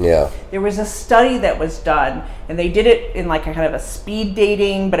you. There was a study that was done, and they did it in like a kind of a speed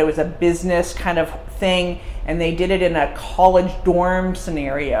dating, but it was a business kind of thing, and they did it in a college dorm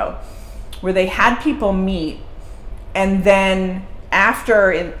scenario where they had people meet, and then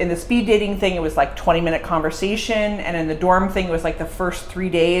after, in the speed dating thing, it was like 20-minute conversation, and in the dorm thing, it was like the first 3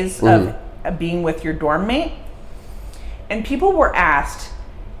 days of being with your dorm mate. and people were asked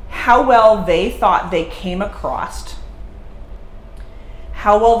how well they thought they came across,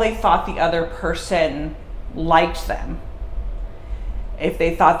 how well they thought the other person liked them, if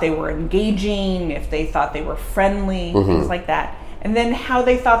they thought they were engaging, if they thought they were friendly, things like that. And then how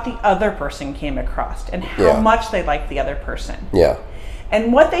they thought the other person came across and how much they liked the other person. Yeah.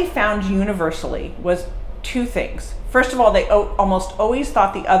 And what they found universally was two things. First of all, they almost always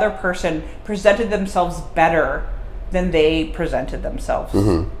thought the other person presented themselves better than they presented themselves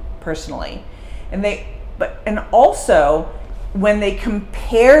personally. And also, when they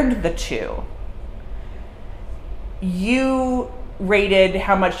compared the two, you rated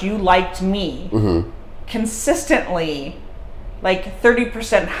how much you liked me consistently, like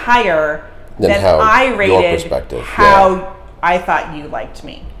 30% higher than I rated how I thought you liked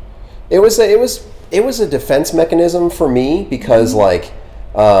me. It was a defense mechanism for me because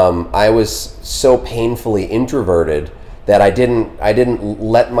I was so painfully introverted that I didn't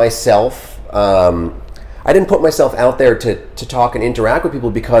let myself I didn't put myself out there to talk and interact with people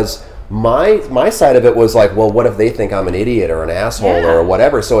because my side of it was like, well, what if they think I'm an idiot or an asshole or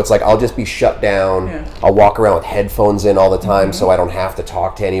whatever? So it's like I'll just be shut down. Yeah. I'll walk around with headphones in all the time so I don't have to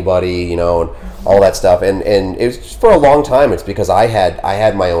talk to anybody, and all that stuff. And it was for a long time. It's because I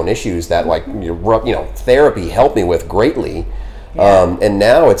had my own issues that therapy helped me with greatly. Yeah. And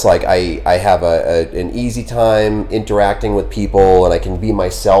now it's like I have an easy time interacting with people, and I can be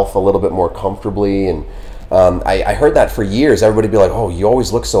myself a little bit more comfortably. And I heard that for years. Everybody would be like, "Oh, you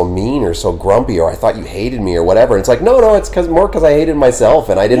always look so mean or so grumpy," or "I thought you hated me," or whatever. And it's like, no, it's because I hated myself,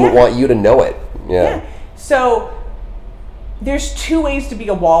 and I didn't want you to know it. Yeah. So there's two ways to be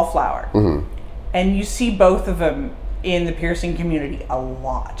a wallflower, and you see both of them in the piercing community a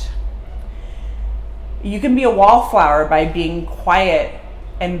lot. You can be a wallflower by being quiet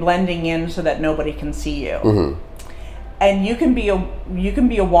and blending in so that nobody can see you. And you can be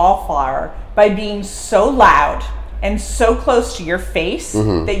a wallflower by being so loud and so close to your face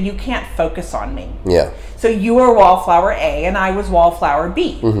that you can't focus on me. Yeah. So you were wallflower A and I was wallflower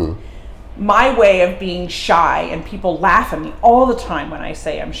B. My way of being shy, and people laugh at me all the time when I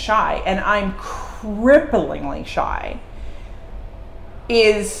say I'm shy, and I'm cripplingly shy,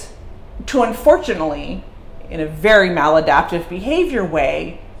 is to, unfortunately, in a very maladaptive behavior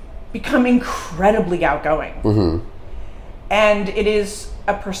way, become incredibly outgoing. And it is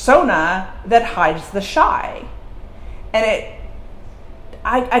a persona that hides the shy. And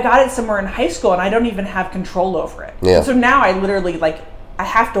I got it somewhere in high school, and I don't even have control over it. Yeah. And so now I literally, I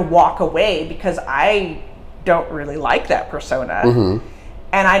have to walk away because I don't really like that persona.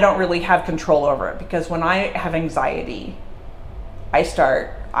 And I don't really have control over it, because when I have anxiety,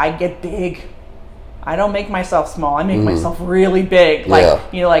 I get big. I don't make myself small. I make myself really big.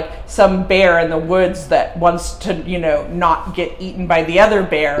 Like some bear in the woods that wants to, not get eaten by the other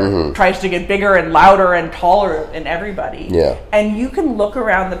bear, tries to get bigger and louder and taller than everybody. Yeah. And you can look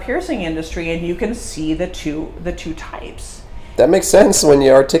around the piercing industry and you can see the two types. That makes sense when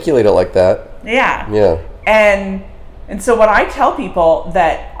you articulate it like that. Yeah. Yeah. And so when I tell people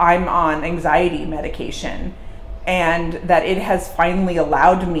that I'm on anxiety medication and that it has finally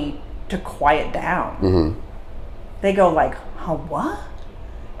allowed me to quiet down, they go like, "Huh, what?"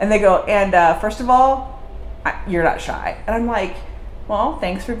 And they go, "And first of all, you're not shy." And I'm like, "Well,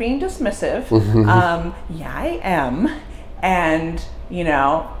 thanks for being dismissive." Yeah, I am. And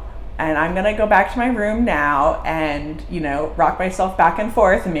and I'm gonna go back to my room now and rock myself back and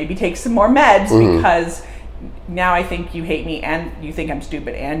forth and maybe take some more meds, because now I think you hate me, and you think I'm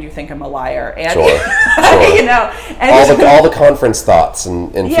stupid, and you think I'm a liar, and sure. and all the conference thoughts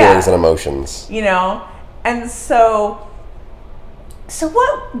and feelings and emotions. And so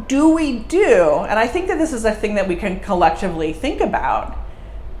what do we do? And I think that this is a thing that we can collectively think about.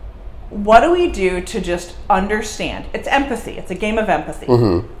 What do we do to just understand? It's empathy. It's a game of empathy.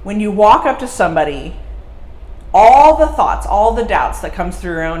 When you walk up to somebody, all the thoughts, all the doubts that comes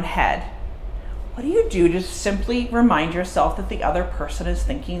through your own head, what do you do to simply remind yourself that the other person is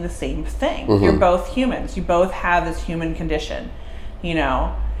thinking the same thing? You're both humans. You both have this human condition,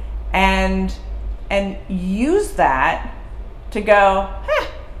 and use that to go,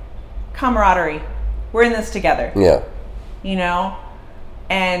 camaraderie. We're in this together. Yeah.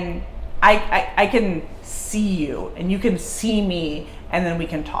 And I can see you and you can see me, and then we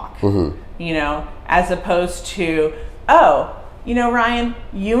can talk, as opposed to, Ryan,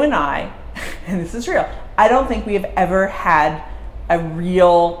 you and I, and this is real, I don't think we have ever had a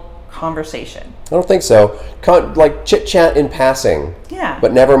real conversation. I don't think so. Like chit-chat in passing. Yeah.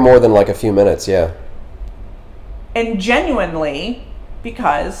 But never more than like a few minutes, yeah. And genuinely,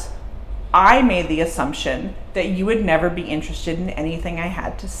 because I made the assumption that you would never be interested in anything I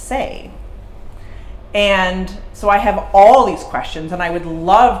had to say. And so I have all these questions, and I would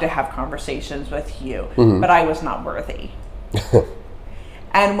love to have conversations with you, but I was not worthy.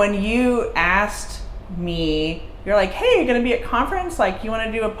 And when you asked me, you're like, hey, you're going to be at conference? Like, you want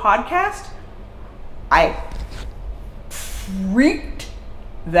to do a podcast? I freaked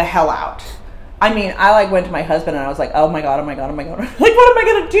the hell out. I mean, I like went to my husband and I was like, oh my God. Like, what am I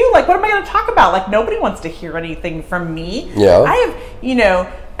going to do? Like, what am I going to talk about? Like, nobody wants to hear anything from me. Yeah. I have,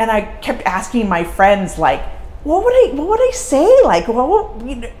 and I kept asking my friends, like, what would I say? Like,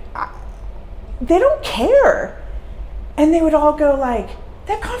 they don't care. And they would all go like,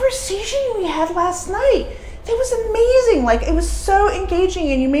 that conversation we had last night, it was amazing. Like, it was so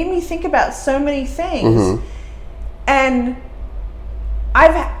engaging and you made me think about so many things. And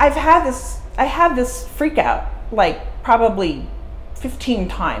I had this freak out like probably 15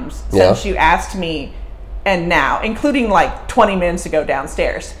 times since you asked me, and now, including like 20 minutes ago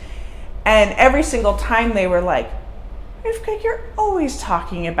downstairs. And every single time they were like, Rivka, you're always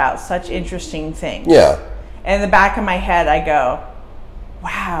talking about such interesting things. Yeah. And in the back of my head, I go,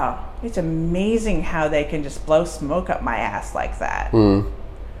 wow, it's amazing how they can just blow smoke up my ass like that.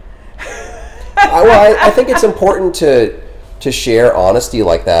 I think it's important to share honesty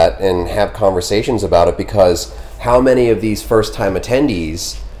like that and have conversations about it, because how many of these first-time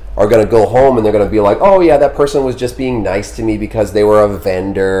attendees are going to go home and they're going to be like, oh yeah, that person was just being nice to me because they were a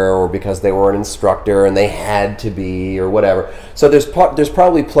vendor or because they were an instructor and they had to be, or whatever. So there's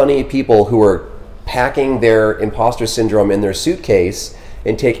probably plenty of people who are packing their imposter syndrome in their suitcase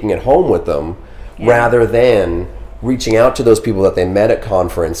and taking it home with them, rather than reaching out to those people that they met at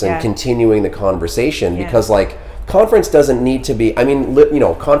conference and continuing the conversation. Because like, conference doesn't need to be, I mean,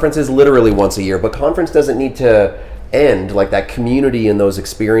 conference is literally once a year, but conference doesn't need to end. Like, that community and those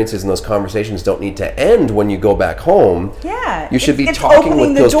experiences and those conversations don't need to end when you go back home. Yeah. You should be talking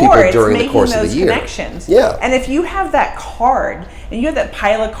with those people during the course of the year. Connections. Yeah. And if you have that card, and you have that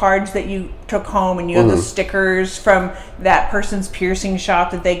pile of cards that you took home, and you have the stickers from that person's piercing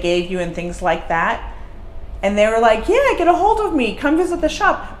shop that they gave you and things like that, and they were like, yeah, get a hold of me, come visit the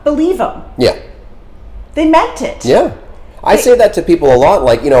shop, believe them. Yeah. They meant it. Yeah. I say that to people a lot,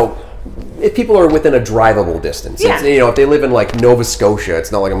 like, if people are within a drivable distance. Yeah. If they live in like Nova Scotia,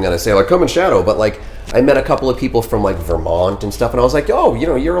 it's not like I'm going to say like, come and shadow, but like, I met a couple of people from like Vermont and stuff, and I was like, oh,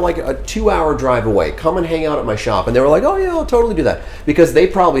 you're like a 2-hour drive away, come and hang out at my shop. And they were like, oh yeah, I'll totally do that, because they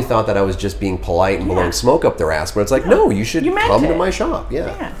probably thought that I was just being polite and blowing smoke up their ass, but it's like, no, you should come to my shop.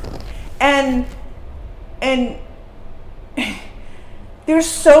 Yeah. And there's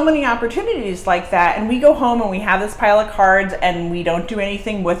so many opportunities like that, and we go home and we have this pile of cards and we don't do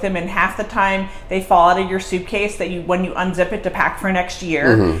anything with them, and half the time they fall out of your suitcase when you unzip it to pack for next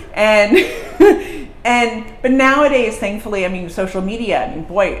year. But nowadays, thankfully, I mean, social media,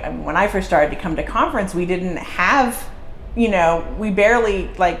 when I first started to come to conference, we didn't have, we barely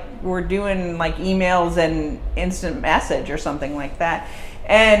were doing like emails and instant message or something like that.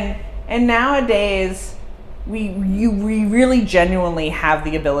 And nowadays, we really genuinely have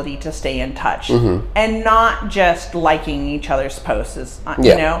the ability to stay in touch, and not just liking each other's posts.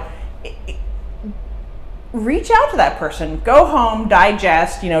 Reach out to that person, go home,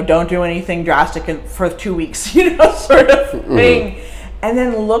 digest, don't do anything drastic for 2 weeks, sort of thing. And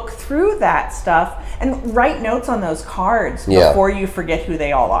then look through that stuff and write notes on those cards before you forget who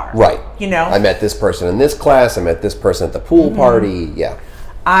they all are. Right. I met this person in this class, I met this person at the pool party. Yeah.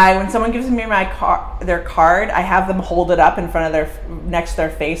 When someone gives me their card, I have them hold it up in front of next to their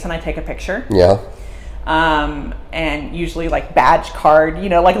face, and I take a picture. Yeah. And usually like badge card,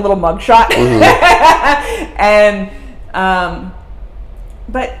 like a little mug shot. And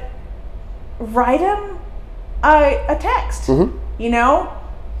but write them a text.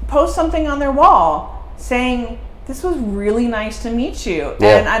 Post something on their wall saying, this was really nice to meet you.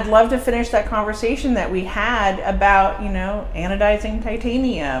 Yeah. And I'd love to finish that conversation that we had about, anodizing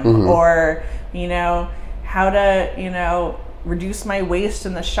titanium, or, how to, reduce my waste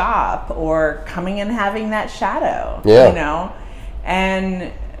in the shop, or coming and having that shadow,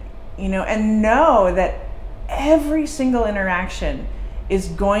 and know that every single interaction is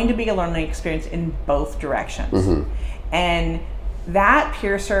going to be a learning experience in both directions. And that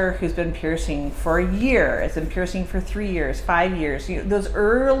piercer who's been piercing for a year, has been piercing for 3 years, 5 years, those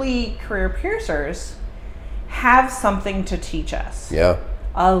early career piercers have something to teach us. Yeah.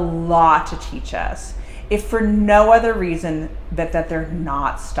 A lot to teach us. If for no other reason that they're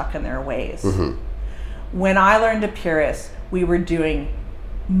not stuck in their ways. When I learned to pierce, we were doing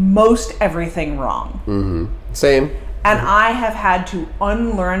most everything wrong. Same. And I have had to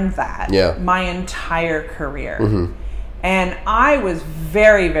unlearn that my entire career. And I was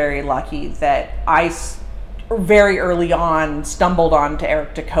very, very lucky that I very early on stumbled onto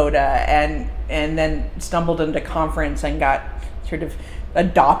Eric Dakota and then stumbled into conference and got sort of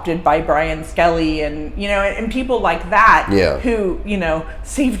adopted by Brian Skelly and and people like that who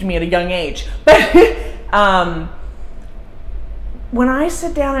saved me at a young age. But when I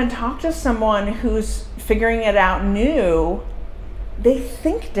sit down and talk to someone who's figuring it out new, they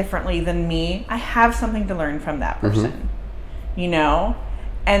think differently than me. I have something to learn from that person,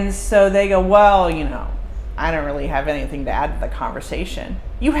 and so they go, well, I don't really have anything to add to the conversation.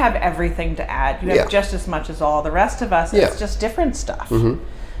 You have everything to add. You have just as much as all the rest of us. It's just different stuff, So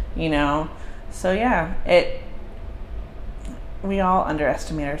we all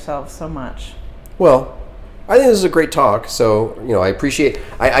underestimate ourselves so much. Well, I think this is a great talk. So, I appreciate.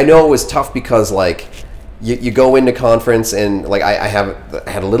 I know it was tough because you go into conference and I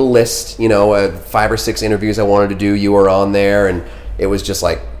had a little list, 5 or 6 interviews I wanted to do. You were on there, and it was just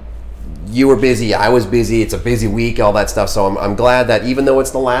you were busy, I was busy, it's a busy week, all that stuff. So I'm glad that even though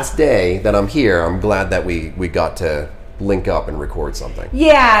it's the last day that I'm here, I'm glad that we got to link up and record something.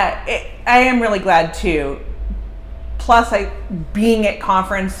 Yeah, I am really glad too. Plus, being at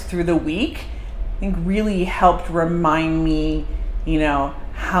conference through the week, I think really helped remind me,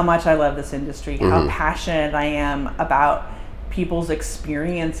 how much I love this industry, how passionate I am about people's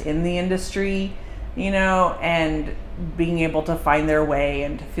experience in the industry, and being able to find their way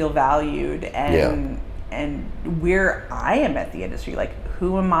and to feel valued and where I am at the industry.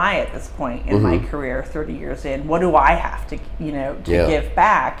 Who am I at this point in my career, 30 years in? What do I have to, give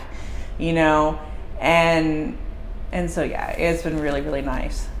back, and so, it's been really, really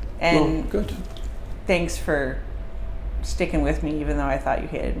nice. And good. Thanks for sticking with me, even though I thought you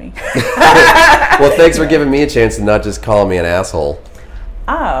hated me. Well, thanks for giving me a chance to not just call me an asshole.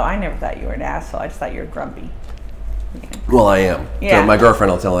 Oh, I never thought you were an asshole. I just thought you were grumpy. Well, I am. Yeah. So my girlfriend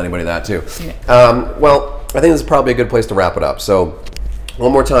will tell anybody that too. Yeah. Well, I think this is probably a good place to wrap it up. So,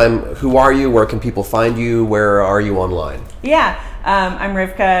 one more time, who are you? Where can people find you? Where are you online? Yeah, I'm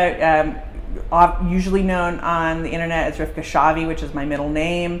Rivka, usually known on the internet as Rivka Shavi, which is my middle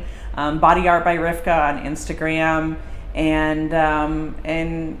name. Body Art by Rivka on Instagram, and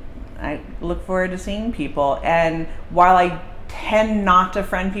I look forward to seeing people. And while I tend not to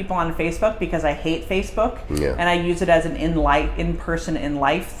friend people on Facebook because I hate Facebook, and I use it as an in-person in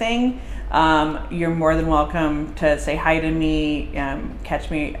life thing, you're more than welcome to say hi to me, catch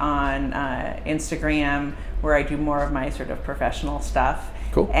me on Instagram, where I do more of my sort of professional stuff.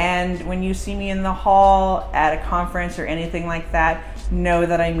 Cool. And when you see me in the hall at a conference or anything like that, know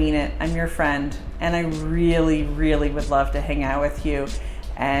that I mean it. I'm your friend, and I really, really would love to hang out with you.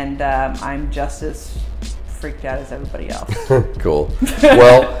 And I'm just as freaked out as everybody else. Cool.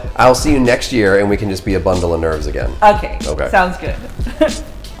 Well, I'll see you next year, and we can just be a bundle of nerves again. Okay. Sounds good.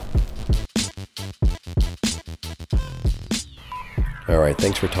 All right,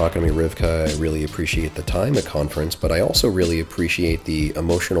 thanks for talking to me, Rivka. I really appreciate the time at conference, but I also really appreciate the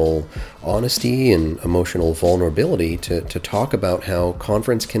emotional honesty and emotional vulnerability to talk about how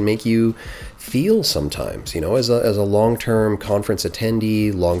conference can make you feel sometimes. As a long-term conference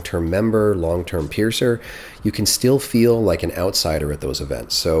attendee, long-term member, long-term piercer, you can still feel like an outsider at those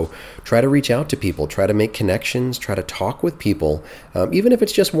events. So try to reach out to people, try to make connections, try to talk with people, even if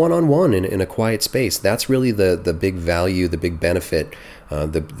it's just one-on-one in a quiet space. That's really the big value, the big benefit,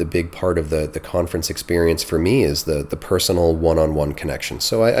 the big part of the conference experience for me is the personal one-on-one connection.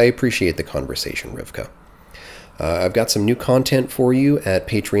 So I appreciate the conversation, Rivka. I've got some new content for you at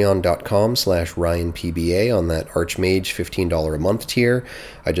patreon.com/RyanPBA on that Archmage $15 a month tier.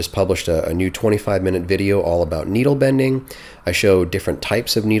 I just published a new 25-minute video all about needle bending. I show different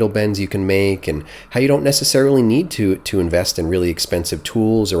types of needle bends you can make and how you don't necessarily need to invest in really expensive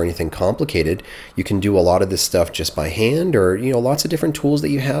tools or anything complicated. You can do a lot of this stuff just by hand, or lots of different tools that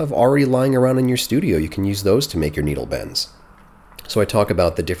you have already lying around in your studio. You can use those to make your needle bends. So I talk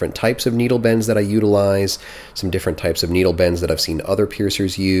about the different types of needle bends that I utilize, some different types of needle bends that I've seen other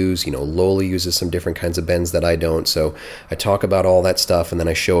piercers use. Lola uses some different kinds of bends that I don't. So I talk about all that stuff, and then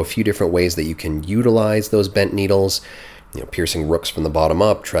I show a few different ways that you can utilize those bent needles, piercing rooks from the bottom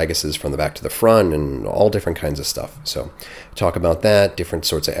up, traguses from the back to the front, and all different kinds of stuff. So I talk about that, different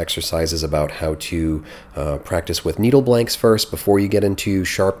sorts of exercises about how to practice with needle blanks first before you get into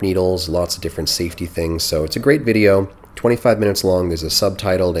sharp needles, lots of different safety things. So it's a great video. 25 minutes long. There's a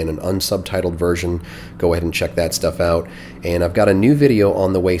subtitled and an unsubtitled version. Go ahead and check that stuff out. And I've got a new video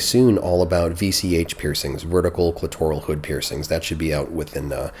on the way soon all about VCH piercings, vertical clitoral hood piercings. That should be out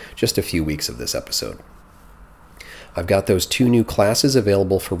within just a few weeks of this episode. I've got those 2 new classes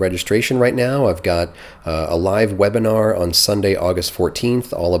available for registration right now. I've got a live webinar on Sunday, August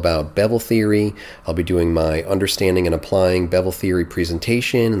 14th, all about bevel theory. I'll be doing my understanding and applying bevel theory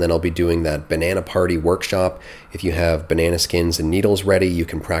presentation, and then I'll be doing that banana party workshop. If you have banana skins and needles ready, you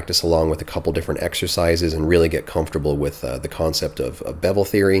can practice along with a couple different exercises and really get comfortable with the concept of bevel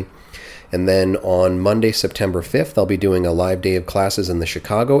theory. And then on Monday, September 5th, I'll be doing a live day of classes in the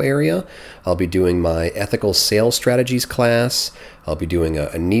Chicago area. I'll be doing my ethical sales strategies class. I'll be doing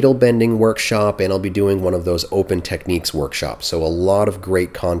a needle bending workshop, and I'll be doing one of those open techniques workshops. So a lot of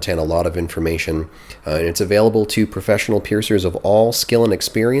great content, a lot of information, and it's available to professional piercers of all skill and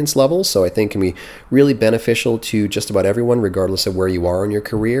experience levels. So I think can be really beneficial to just about everyone, regardless of where you are in your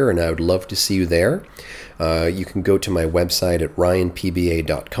career, and I would love to see you there. You can go to my website at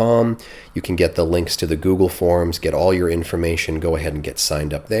ryanpba.com. You can get the links to the Google Forms, get all your information, go ahead and get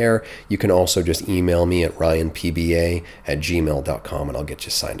signed up there. You can also just email me at ryanpba@gmail.com and I'll get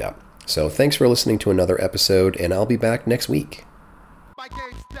you signed up. So thanks for listening to another episode, and I'll be back next week.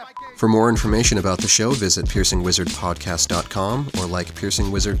 For more information about the show, visit piercingwizardpodcast.com or like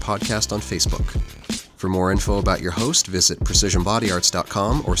Piercing Wizard Podcast on Facebook. For more info about your host, visit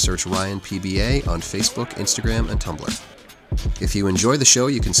precisionbodyarts.com or search Ryan PBA on Facebook, Instagram, and Tumblr. If you enjoy the show,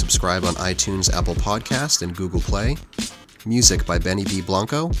 you can subscribe on iTunes, Apple Podcast, and Google Play. Music by Benny B.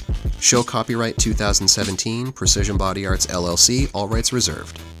 Blanco. Show copyright 2017, Precision Body Arts LLC, all rights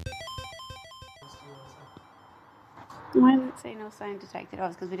reserved. Why did it say no sound detected? Oh,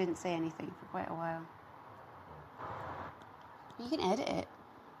 it's because we didn't say anything for quite a while. You can edit it.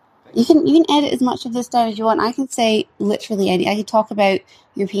 You can edit as much of this down as you want. I can say literally anything. I could talk about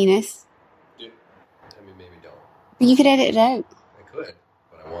your penis. Yeah. I mean, maybe don't. But you could edit it out. I could,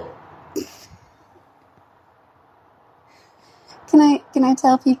 but I won't. Can I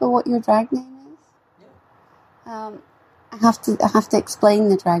tell people what your drag name is? Yeah. I have to explain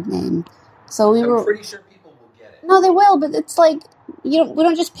the drag name. So I'm pretty sure people will get it. No, they will, but it's like we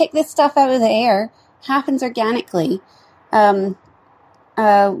don't just pick this stuff out of the air. It happens organically.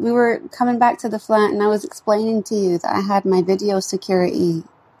 We were coming back to the flat, and I was explaining to you that I had my video security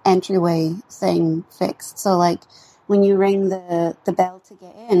entryway thing fixed. So, like, when you ring the bell to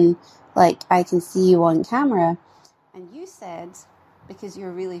get in, like, I can see you on camera. And you said, because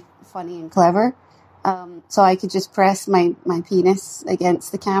you're really funny and clever, so I could just press my penis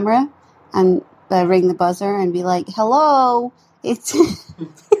against the camera and ring the buzzer and be like, "Hello, it's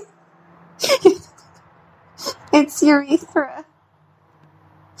it's urethra."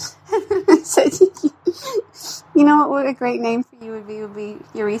 So, you know what a great name for you would be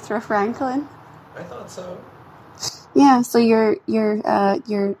Urethra Franklin. I thought so. Yeah, so your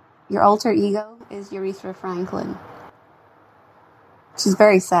alter ego is Urethra Franklin. She's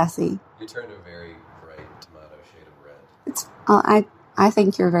very sassy. You turned a very bright tomato shade of red. I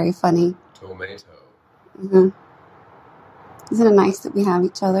think you're very funny. Tomato. Mm-hmm. Isn't it nice that we have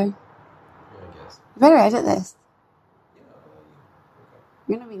each other? Yeah, I guess. You better edit this. Yeah, okay.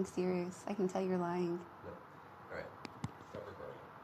 You're not being serious. I can tell you're lying.